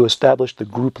having to establish the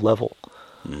group level.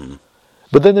 Mm-hmm.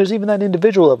 But then there's even that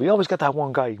individual level. You always got that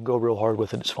one guy you can go real hard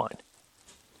with and it's fine.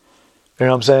 You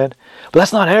know what I'm saying? But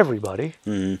that's not everybody.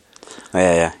 Mm-hmm.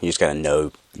 Yeah. You just got to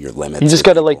know your limits. You just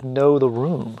got to like know the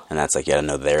room. And that's like you got to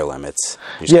know their limits.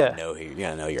 You just got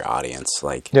to know your audience.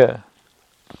 Like yeah.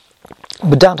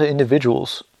 But down to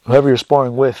individuals, whoever you're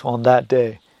sparring with on that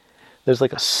day, there's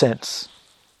like a sense.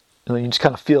 And then you just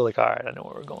kind of feel like, all right, I know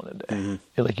where we're going today.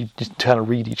 Mm-hmm. Like you just kind of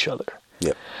read each other.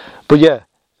 Yep. But yeah,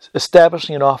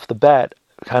 establishing it off the bat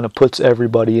kind of puts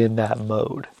everybody in that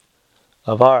mode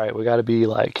of, all right, we got to be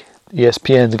like,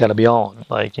 ESPN's got to be on.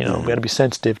 Like, we got to be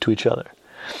sensitive to each other.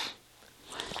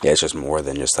 Yeah, it's just more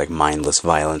than just like mindless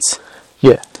violence.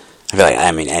 Yeah. I feel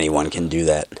like, anyone can do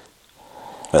that.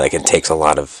 But like it takes a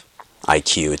lot of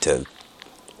IQ to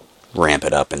ramp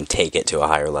it up and take it to a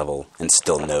higher level and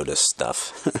still notice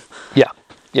stuff. Yeah.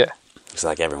 It's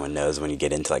like everyone knows when you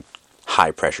get into like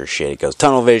high pressure shit, it goes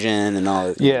tunnel vision and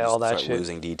all. Yeah, all that shit.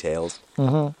 Losing details.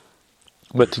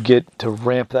 Mm-hmm. But to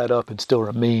ramp that up and still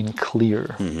remain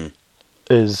clear,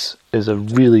 is a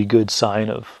really good sign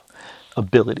of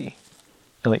ability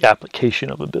and like application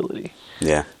of ability.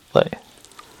 Yeah. Like,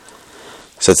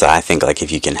 so I think like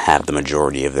if you can have the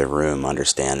majority of the room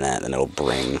understand that, then it'll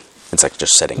bring. It's like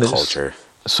just setting culture.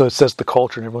 So it sets the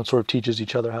culture, and everyone sort of teaches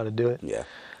each other how to do it. Yeah.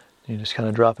 You just kind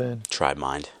of drop in. Tribe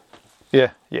mind.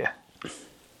 Yeah, yeah.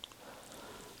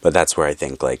 But that's where I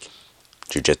think like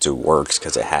jiu-jitsu works,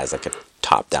 because it has like a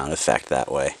top-down effect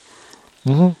that way.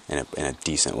 Mm-hmm. In a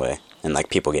decent way. And like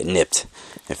people get nipped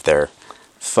if they're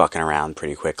fucking around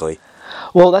pretty quickly.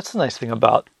 Well, that's the nice thing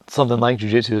about something like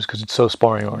jiu-jitsu, is because it's so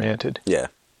sparring oriented. Yeah.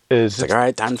 It's like, all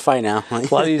right, time to fight now.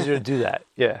 It's a lot easier to do that.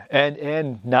 Yeah.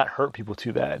 And not hurt people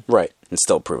too bad. Right. And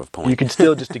still prove a point. You can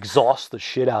still just exhaust the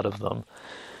shit out of them.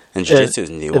 And jiu-jitsu is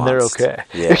nuanced. And they're okay.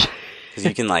 Yeah. Because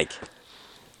you can like,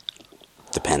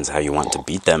 depends how you want to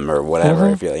beat them or whatever.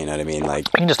 If you know what I mean? Like,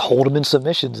 you can just hold them in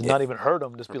submissions and not even hurt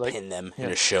them. Just be like, pin them and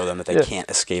just show them that they can't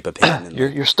escape a pin. And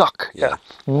you're stuck. Yeah.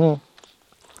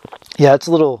 Yeah, it's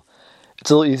a little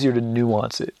easier to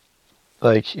nuance it.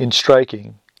 Like in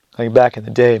striking, like back in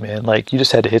the day, man, like you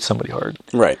just had to hit somebody hard.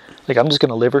 Right. Like I'm just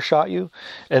gonna liver shot you,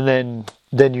 and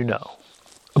then you know.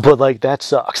 But like that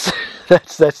sucks.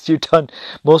 that's you're done.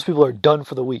 Most people are done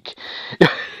for the week.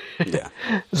 Yeah.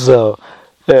 So,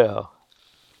 yeah.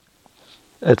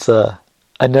 It's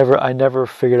I never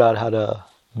figured out how to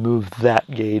move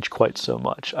that gauge quite so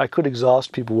much. I could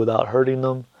exhaust people without hurting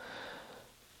them,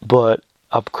 but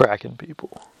I'm cracking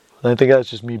people. And I think that's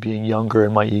just me being younger,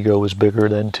 and my ego was bigger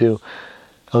then too.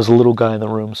 I was a little guy in the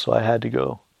room, so I had to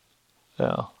go.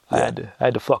 I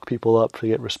had to fuck people up to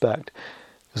get respect,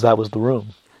 because that was the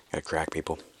room. Gotta crack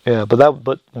people. Yeah,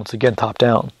 but once again, top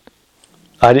down.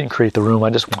 I didn't create the room. I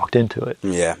just walked into it.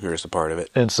 Yeah, you're just a part of it.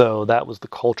 And so that was the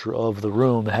culture of the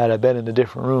room. Had I been in a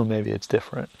different room, maybe it's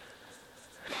different.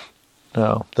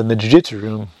 No, then the jiu-jitsu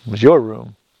room was your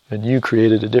room, and you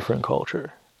created a different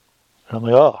culture. And I'm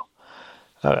like, oh,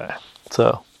 okay.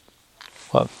 So,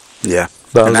 well, yeah,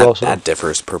 that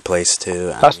differs per place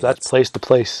too. That's place to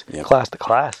place, class to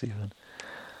class, even.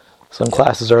 Some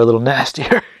classes are a little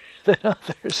nastier than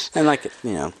others. And like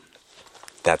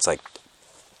that's like.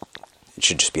 It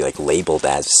should just be like labeled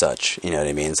as such, you know what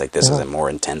I mean? It's like, this is a more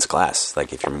intense class.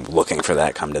 Like, if you're looking for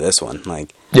that, come to this one.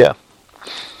 Like, yeah.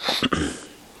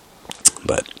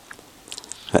 But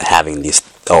having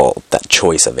that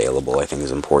choice available, I think,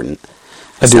 is important.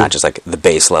 It's not just like the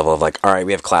base level of like, all right,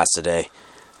 we have class today,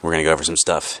 we're gonna go over some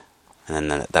stuff,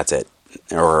 and then that's it.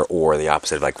 Or the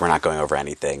opposite of like, we're not going over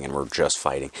anything and we're just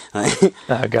fighting. I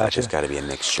gotcha. There's got to be a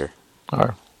mixture.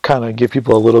 Or kind of give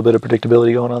people a little bit of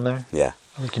predictability going on there. Yeah.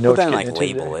 Like, you know, but then like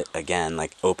label it again,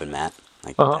 like open mat,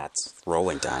 like that's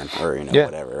rolling time, or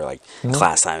whatever. Like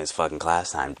class time is fucking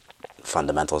class time.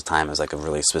 Fundamentals time is like a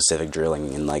really specific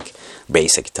drilling and like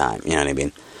basic time. You know what I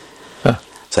mean? Huh.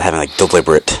 So having like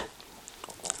deliberate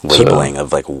labeling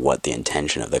of like what the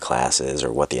intention of the class is,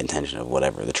 or what the intention of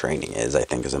whatever the training is, I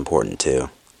think is important too.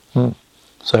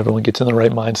 So everyone gets in the right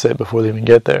mindset before they even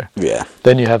get there. Yeah.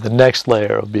 Then you have the next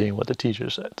layer of being what the teacher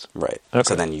says. Right. Okay.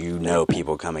 So then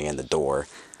people coming in the door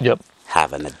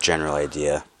having a general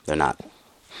idea. They're not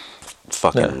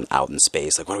fucking out in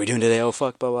space. Like, what are we doing today? Oh,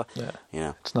 fuck, blah, blah. Yeah. You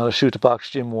know? It's not a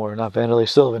shoot-the-box gym war. Not Vanderlei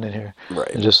Sylvan in here.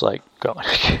 Right. It's just like, going.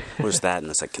 Where's that?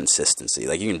 And it's like consistency.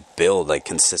 Like, you can build like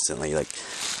consistently, like,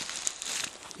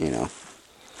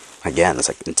 again, it's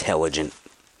like intelligent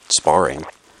sparring.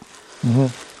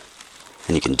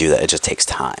 And you can do that. It just takes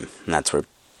time. And that's where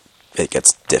it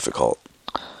gets difficult.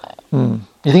 You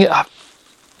think,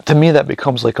 to me, that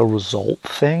becomes like a result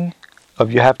thing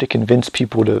of you have to convince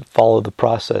people to follow the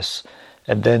process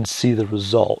and then see the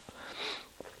result.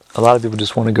 A lot of people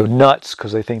just want to go nuts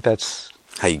because they think that's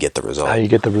how you get the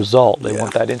result. They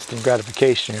want that instant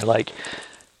gratification. You're like,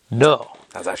 no.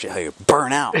 That's actually how you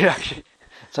burn out. Yeah.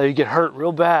 That's how you get hurt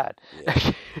real bad.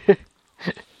 Yeah.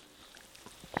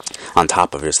 On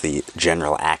top of just the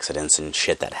general accidents and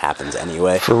shit that happens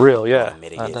anyway. For real, yeah.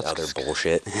 Mitigate other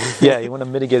bullshit. Yeah, you want to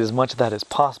mitigate as much of that as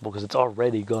possible because it's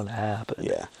already going to happen.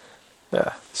 Yeah.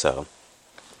 Yeah. So,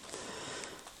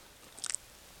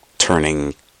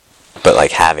 but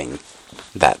like having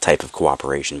that type of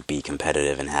cooperation be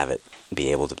competitive and have it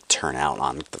be able to turn out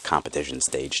on the competition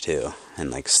stage too,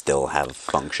 and like still have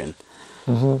function.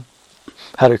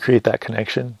 How to create that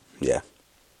connection. Yeah.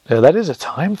 Yeah, that is a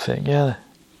time thing, yeah.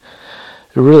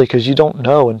 Really, because you don't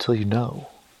know until you know.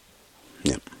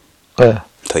 Yep. Yeah.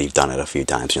 Until you've done it a few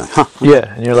times, you're like, huh.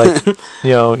 Yeah, and you're like,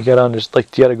 you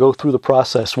gotta go through the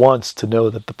process once to know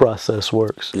that the process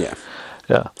works. Yeah.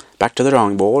 Yeah. Back to the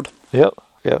drawing board. Yep.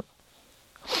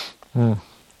 But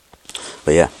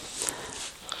yeah.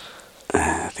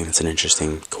 I think it's an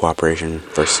interesting cooperation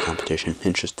versus competition.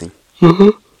 Interesting.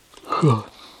 Well,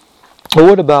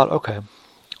 what about, okay,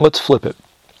 let's flip it.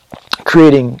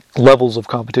 Creating levels of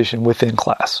competition within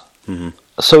class. Mm-hmm.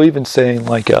 So even saying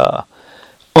like a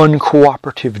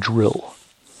uncooperative drill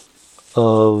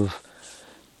of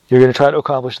you're going to try to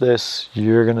accomplish this,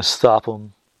 you're going to stop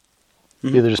them,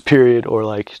 either just period or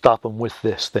like stop them with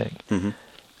this thing. Mm-hmm.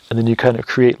 And then you kind of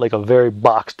create like a very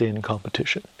boxed in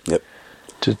competition. Yep.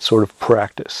 To sort of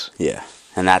practice. Yeah.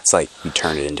 And that's like you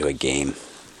turn it into a game.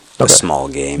 A small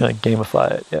game. Like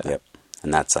gamify it, yeah. Yep.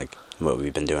 And that's like what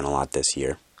we've been doing a lot this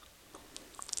year.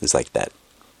 It's like that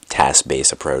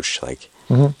task-based approach. Like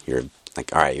you're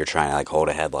like, all right, you're trying to like hold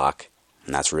a headlock,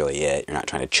 and that's really it. You're not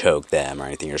trying to choke them or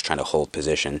anything. You're just trying to hold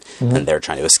position, and they're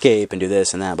trying to escape and do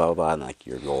this and that, blah blah blah. And like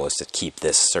your goal is to keep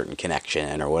this certain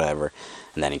connection or whatever,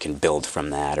 and then you can build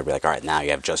from that, or be like, all right, now you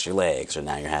have just your legs, or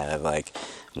now you have like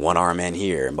one arm in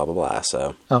here, and blah blah blah.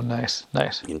 So nice.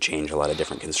 You can change a lot of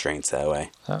different constraints that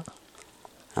way. Oh.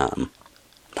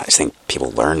 I just think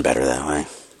people learn better that way.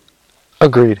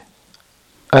 Agreed.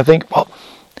 I think, well,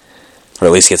 or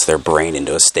at least gets their brain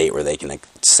into a state where they can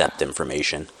accept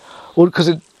information. Well, because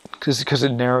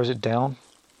it narrows it down.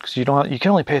 Because you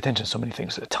can only pay attention to so many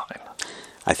things at a time.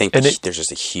 I think there's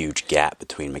just a huge gap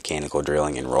between mechanical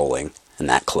drilling and rolling, and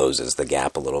that closes the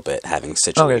gap a little bit. Having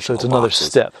situational Okay, so it's another boxes.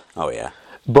 step. Oh yeah.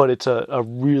 But it's a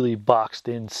really boxed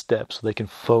in step, so they can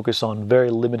focus on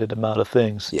very limited amount of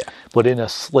things. Yeah. But in a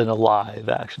live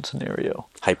action scenario.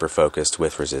 Hyper focused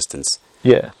with resistance.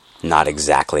 Yeah. Not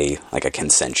exactly like a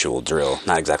consensual drill.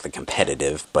 Not exactly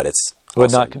competitive, but it's.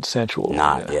 But not consensual.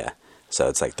 Yeah. So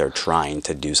it's like they're trying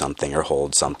to do something or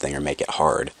hold something or make it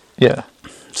hard. Yeah.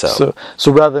 So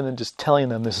rather than just telling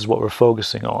them this is what we're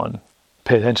focusing on,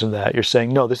 pay attention to that. You're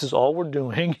saying, no, this is all we're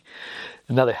doing,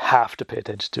 and now they have to pay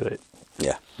attention to it.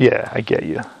 Yeah. Yeah, I get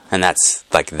you. And that's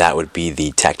like that would be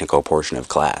the technical portion of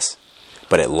class,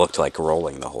 but it looked like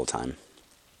rolling the whole time.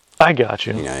 I got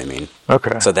you. You know what I mean?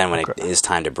 Okay. So then when it is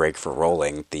time to break for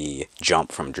rolling, the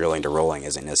jump from drilling to rolling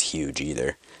isn't as huge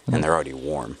either, and they're already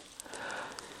warm.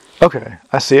 Okay,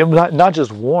 I see. I'm not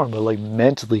just warm, but like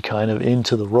mentally kind of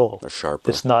into the roll. They're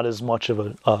sharper. It's not as much of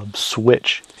a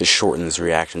switch. It shortens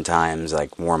reaction times,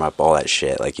 like warm up, all that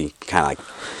shit. Like you kind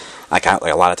of like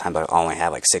a lot of times I only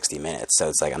have like 60 minutes, so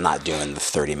it's like I'm not doing the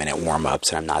 30-minute warm-ups,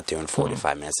 and I'm not doing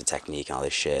 45 minutes of technique and all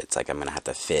this shit. It's like I'm going to have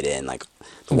to fit in like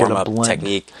the warm-up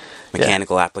technique,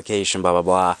 mechanical application, blah, blah,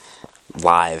 blah,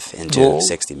 live into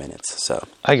 60 minutes. So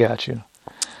I got you.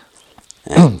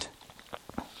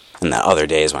 And the other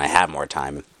days when I have more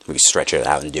time, we stretch it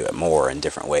out and do it more in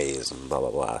different ways and blah,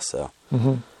 blah, blah. So,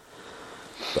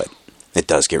 but it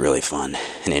does get really fun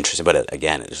and interesting. But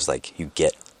again, it's just like you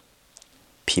get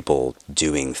people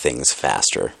doing things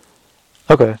faster.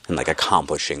 Okay. And like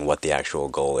accomplishing what the actual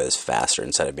goal is faster,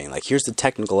 instead of being like, here's the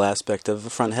technical aspect of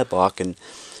a front headlock, and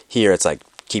here it's like,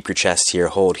 keep your chest here,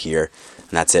 hold here,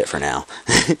 and that's it for now.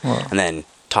 Wow. And then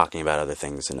talking about other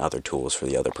things and other tools for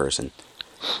the other person.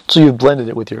 So you've blended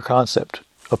it with your concept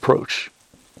approach,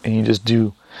 and you just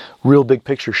do real big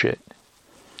picture shit.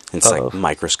 It's like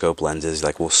microscope lenses.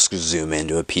 Like we'll zoom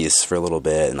into a piece for a little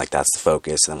bit, and like that's the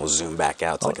focus, and then we'll zoom back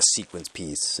out to like a sequence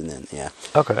piece, and then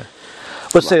Okay.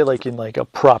 But say like in like a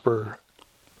proper,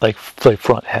 like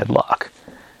front headlock,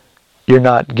 you're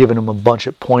not giving them a bunch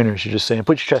of pointers. You're just saying,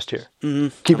 put your chest here.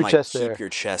 Mm-hmm. Keep your chest there. Keep your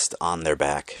chest on their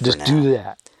back. Just for now. do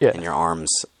that. Yeah. And your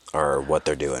arms are what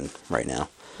they're doing right now.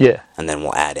 Yeah. And then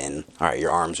we'll add in, all right,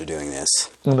 your arms are doing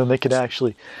this. And then they can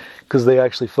actually, because they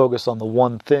actually focus on the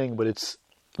one thing, but it's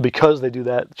because they do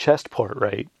that chest part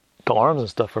right, the arms and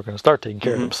stuff are going to start taking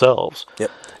care of themselves.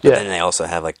 Yep. Yeah. And then they also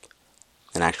have like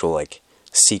an actual like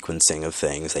sequencing of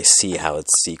things. They see how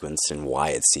it's sequenced and why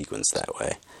it's sequenced that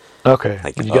way. Okay.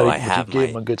 Like, you gave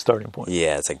them a good starting point.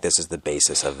 Yeah, it's like this is the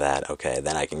basis of that. Okay,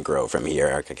 then I can grow from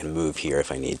here. I can move here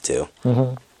if I need to.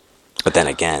 Mm-hmm. But then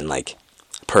again, like,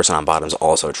 person on bottom's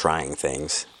also trying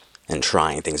things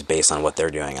based on what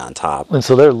they're doing on top. And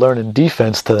so they're learning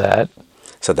defense to that.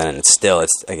 So then it's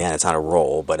not a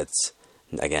roll, but it's,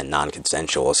 again,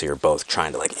 non-consensual. So you're both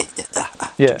trying to like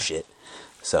do shit.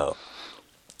 So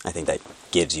I think that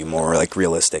gives you more like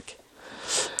realistic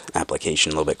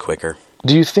application a little bit quicker.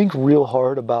 Do you think real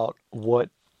hard about what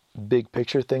big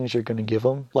picture things you're going to give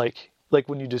them? Like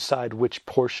when you decide which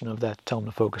portion of that to tell them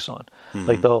to focus on. Mm-hmm.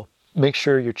 Like they'll make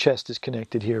sure your chest is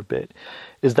connected here a bit.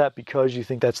 Is that because you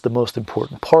think that's the most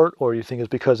important part, or you think it's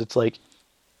because it's like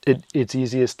it's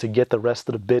easiest to get the rest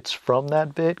of the bits from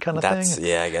that bit kind of thing?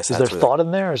 Yeah, I guess. Is there thought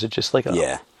in there, or is it just like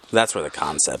yeah, that's where the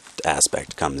concept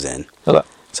aspect comes in. Okay.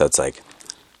 So it's like,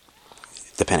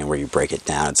 depending where you break it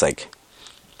down, it's like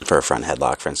for a front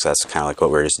headlock, for instance. That's kind of like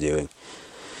what we're just doing.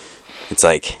 It's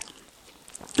like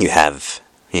you have,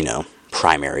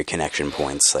 primary connection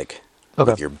points, like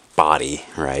with your body,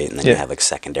 right? And then you have like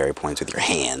secondary points with your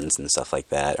hands and stuff like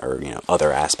that, or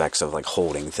other aspects of like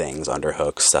holding things,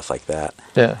 underhooks, stuff like that.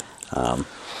 Yeah.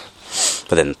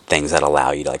 But then things that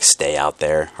allow you to like stay out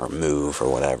there or move or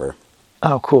whatever.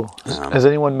 Oh, cool. Has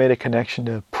anyone made a connection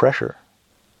to pressure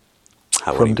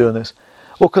from doing this?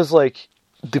 Well, because like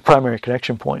the primary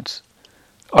connection points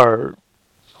are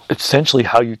essentially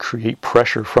how you create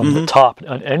pressure from the top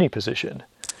on any position.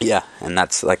 Yeah, and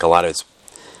that's like a lot of it's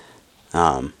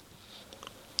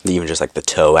even just like the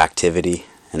toe activity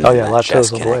and a lot of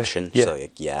chest toes connection. Yeah.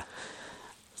 So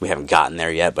we haven't gotten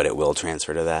there yet, but it will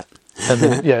transfer to that. And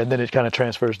then it kind of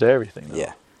transfers to everything. Though.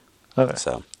 Yeah. Okay.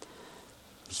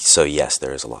 So yes,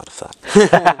 there is a lot of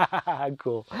that.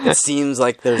 Cool. It seems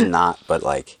like there's not, but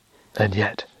like. And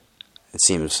yet. It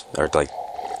seems like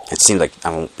I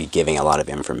won't be giving a lot of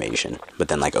information, but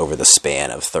then like over the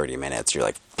span of 30 minutes, you're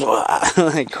like,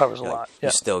 like covers a lot. You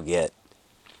still get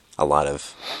a lot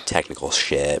of technical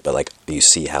shit, but like you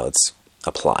see how it's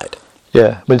applied.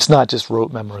 Yeah, but it's not just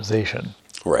rote memorization.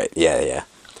 Right. Yeah.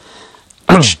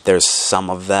 Which there's some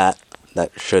of that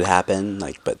should happen,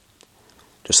 like, but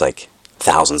just like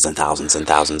thousands and thousands and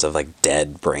thousands of like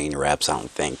dead brain reps. I don't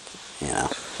think. Yeah.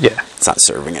 It's not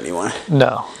serving anyone.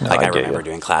 No. Like, I remember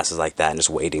doing classes like that and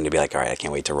just waiting to be like, all right, I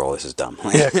can't wait to roll. This is dumb.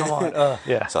 Yeah, come on.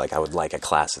 Yeah. So, like, I would like a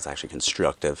class that's actually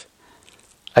constructive.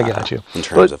 I got you. In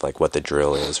terms of, like, what the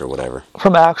drill is or whatever.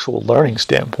 From an actual learning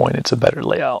standpoint, it's a better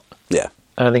layout. Yeah.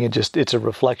 And I think it's a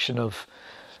reflection of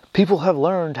people have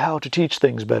learned how to teach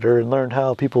things better and learned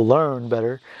how people learn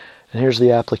better. And here's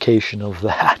the application of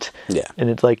that. Yeah. And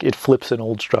it's like it flips an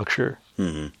old structure.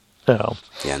 Mm-hmm. Yeah,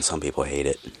 and some people hate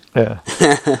it. Yeah.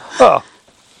 Oh.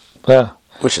 Yeah.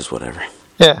 Which is whatever.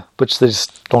 Yeah, but they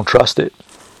just don't trust it.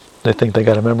 They think they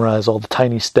got to memorize all the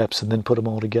tiny steps and then put them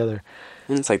all together.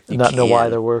 And it's like not know why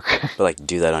they work. But like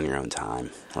do that on your own time.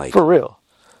 Like for real.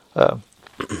 But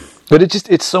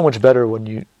it's so much better when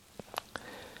you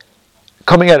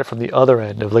coming at it from the other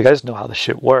end of like I just know how the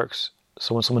shit works.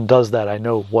 So when someone does that, I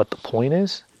know what the point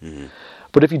is. Mm-hmm.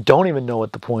 But if you don't even know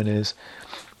what the point is,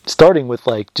 starting with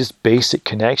like just basic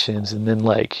connections and then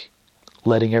like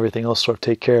letting everything else sort of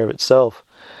take care of itself,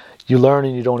 you learn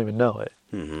and you don't even know it.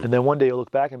 Mm-hmm. And then one day you'll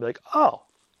look back and be like, oh,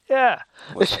 yeah.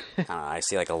 I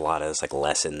see like a lot of like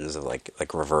lessons of like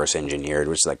reverse engineered,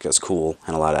 which is like is cool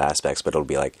in a lot of aspects, but it'll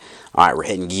be like, all right, we're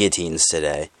hitting guillotines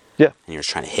today. Yeah. And you're just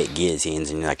trying to hit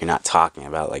guillotines and you're not talking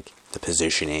about like the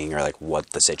positioning or like what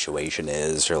the situation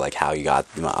is or like how you got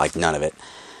like none of it.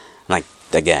 Like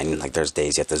again, like there's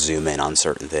days you have to zoom in on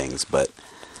certain things, but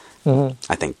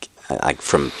I think like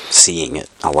from seeing it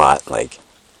a lot, like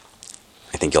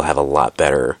I think you'll have a lot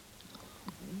better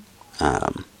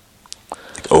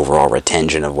like overall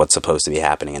retention of what's supposed to be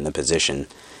happening in the position.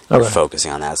 You're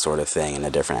focusing on that sort of thing in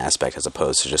a different aspect as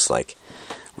opposed to just like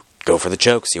go for the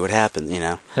choke, see what happens,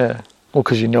 Yeah. Well,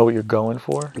 because you know what you're going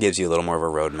for. It gives you a little more of a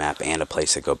roadmap and a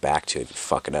place to go back to if you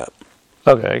fuck it up.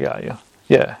 Okay, I got you.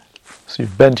 Yeah. So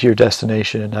you've been to your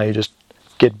destination and now you just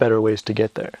get better ways to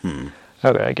get there.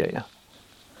 Okay, I get you.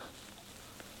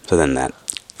 So then that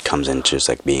comes into just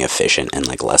like being efficient and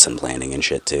like lesson planning and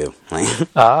shit too.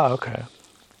 Okay.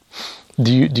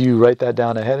 Do you write that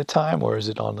down ahead of time or is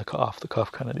it on the off the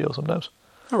cuff kind of deal sometimes?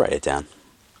 I'll write it down.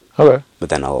 Okay. But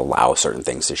then I'll allow certain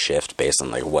things to shift based on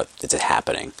like what is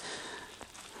happening.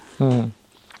 Are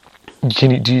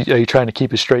you trying to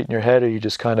keep it straight in your head or are you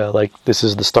just kind of like this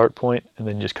is the start point and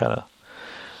then just kind of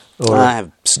I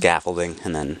have scaffolding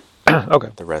and then okay.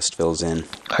 The rest fills in.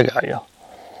 I got you.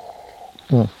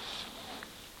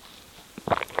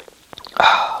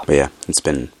 But yeah, it's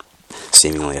been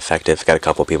seemingly effective. Got a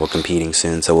couple people competing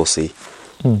soon, so we'll see.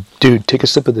 Dude, take a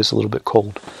sip of this a little bit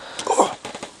cold.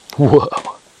 Whoa,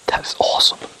 that's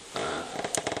awesome.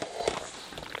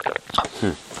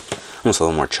 Almost a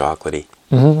little more chocolatey.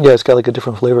 Yeah, it's got like a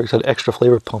different flavor. It's got extra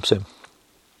flavor pumps in.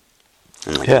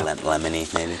 And like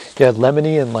lemony, maybe. Yeah,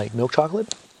 lemony and like milk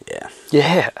chocolate. Yeah.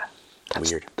 Yeah.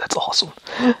 Weird. That's awesome.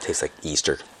 Tastes like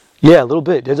Easter. Yeah, a little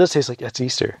bit. It does taste like that's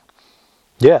Easter.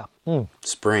 Yeah.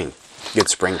 Spring. Good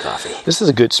spring coffee. This is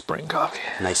a good spring coffee.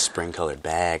 Nice spring colored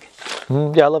bag.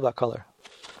 Yeah, I love that color.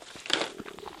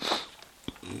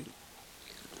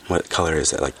 What color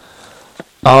is that? Like.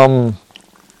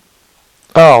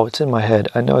 Oh, it's in my head.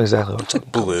 I know exactly what it's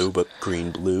like blue, but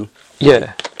green blue.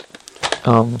 Yeah.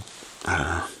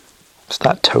 I It's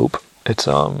not taupe. It's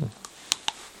It'll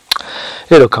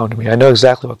come to me. I know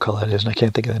exactly what color it is, and I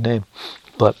can't think of the name.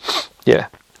 But yeah.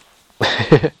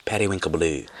 Periwinkle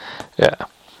blue. Yeah.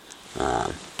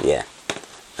 Yeah.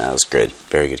 That was good.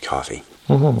 Very good coffee.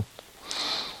 Mm-hmm.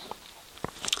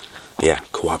 Yeah,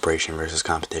 cooperation versus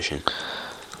competition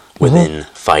within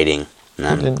fighting.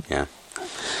 And then, yeah.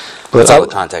 But that's all the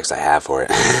context I have for it.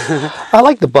 I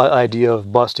like the idea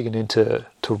of busting it into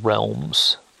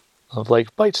realms of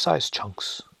like bite-sized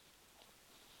chunks,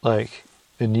 like,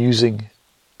 and using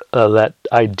that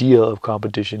idea of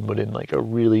competition, but in like a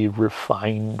really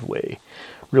refined way,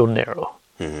 real narrow.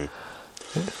 Mm-hmm.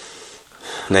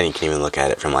 And then you can even look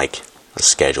at it from like a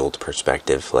scheduled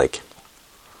perspective. Like,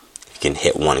 if you can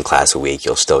hit 1 class a week,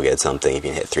 you'll still get something. If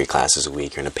you can hit 3 classes a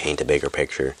week, you're going to paint a bigger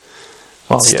picture.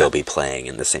 Still be playing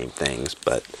in the same things,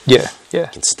 but you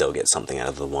can still get something out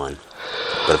of the one.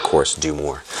 But of course, do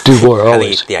more. Always. I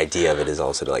think the idea of it is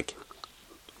also to like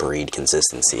breed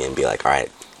consistency and be like, all right,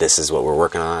 this is what we're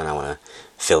working on. I want to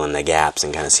fill in the gaps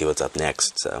and kind of see what's up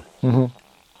next. So,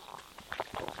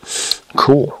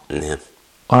 cool. Yeah.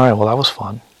 All right. Well, that was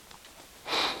fun.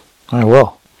 All right.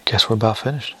 Well, guess we're about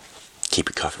finished. Keep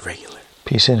your coffee regular.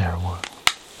 Peace in, everyone.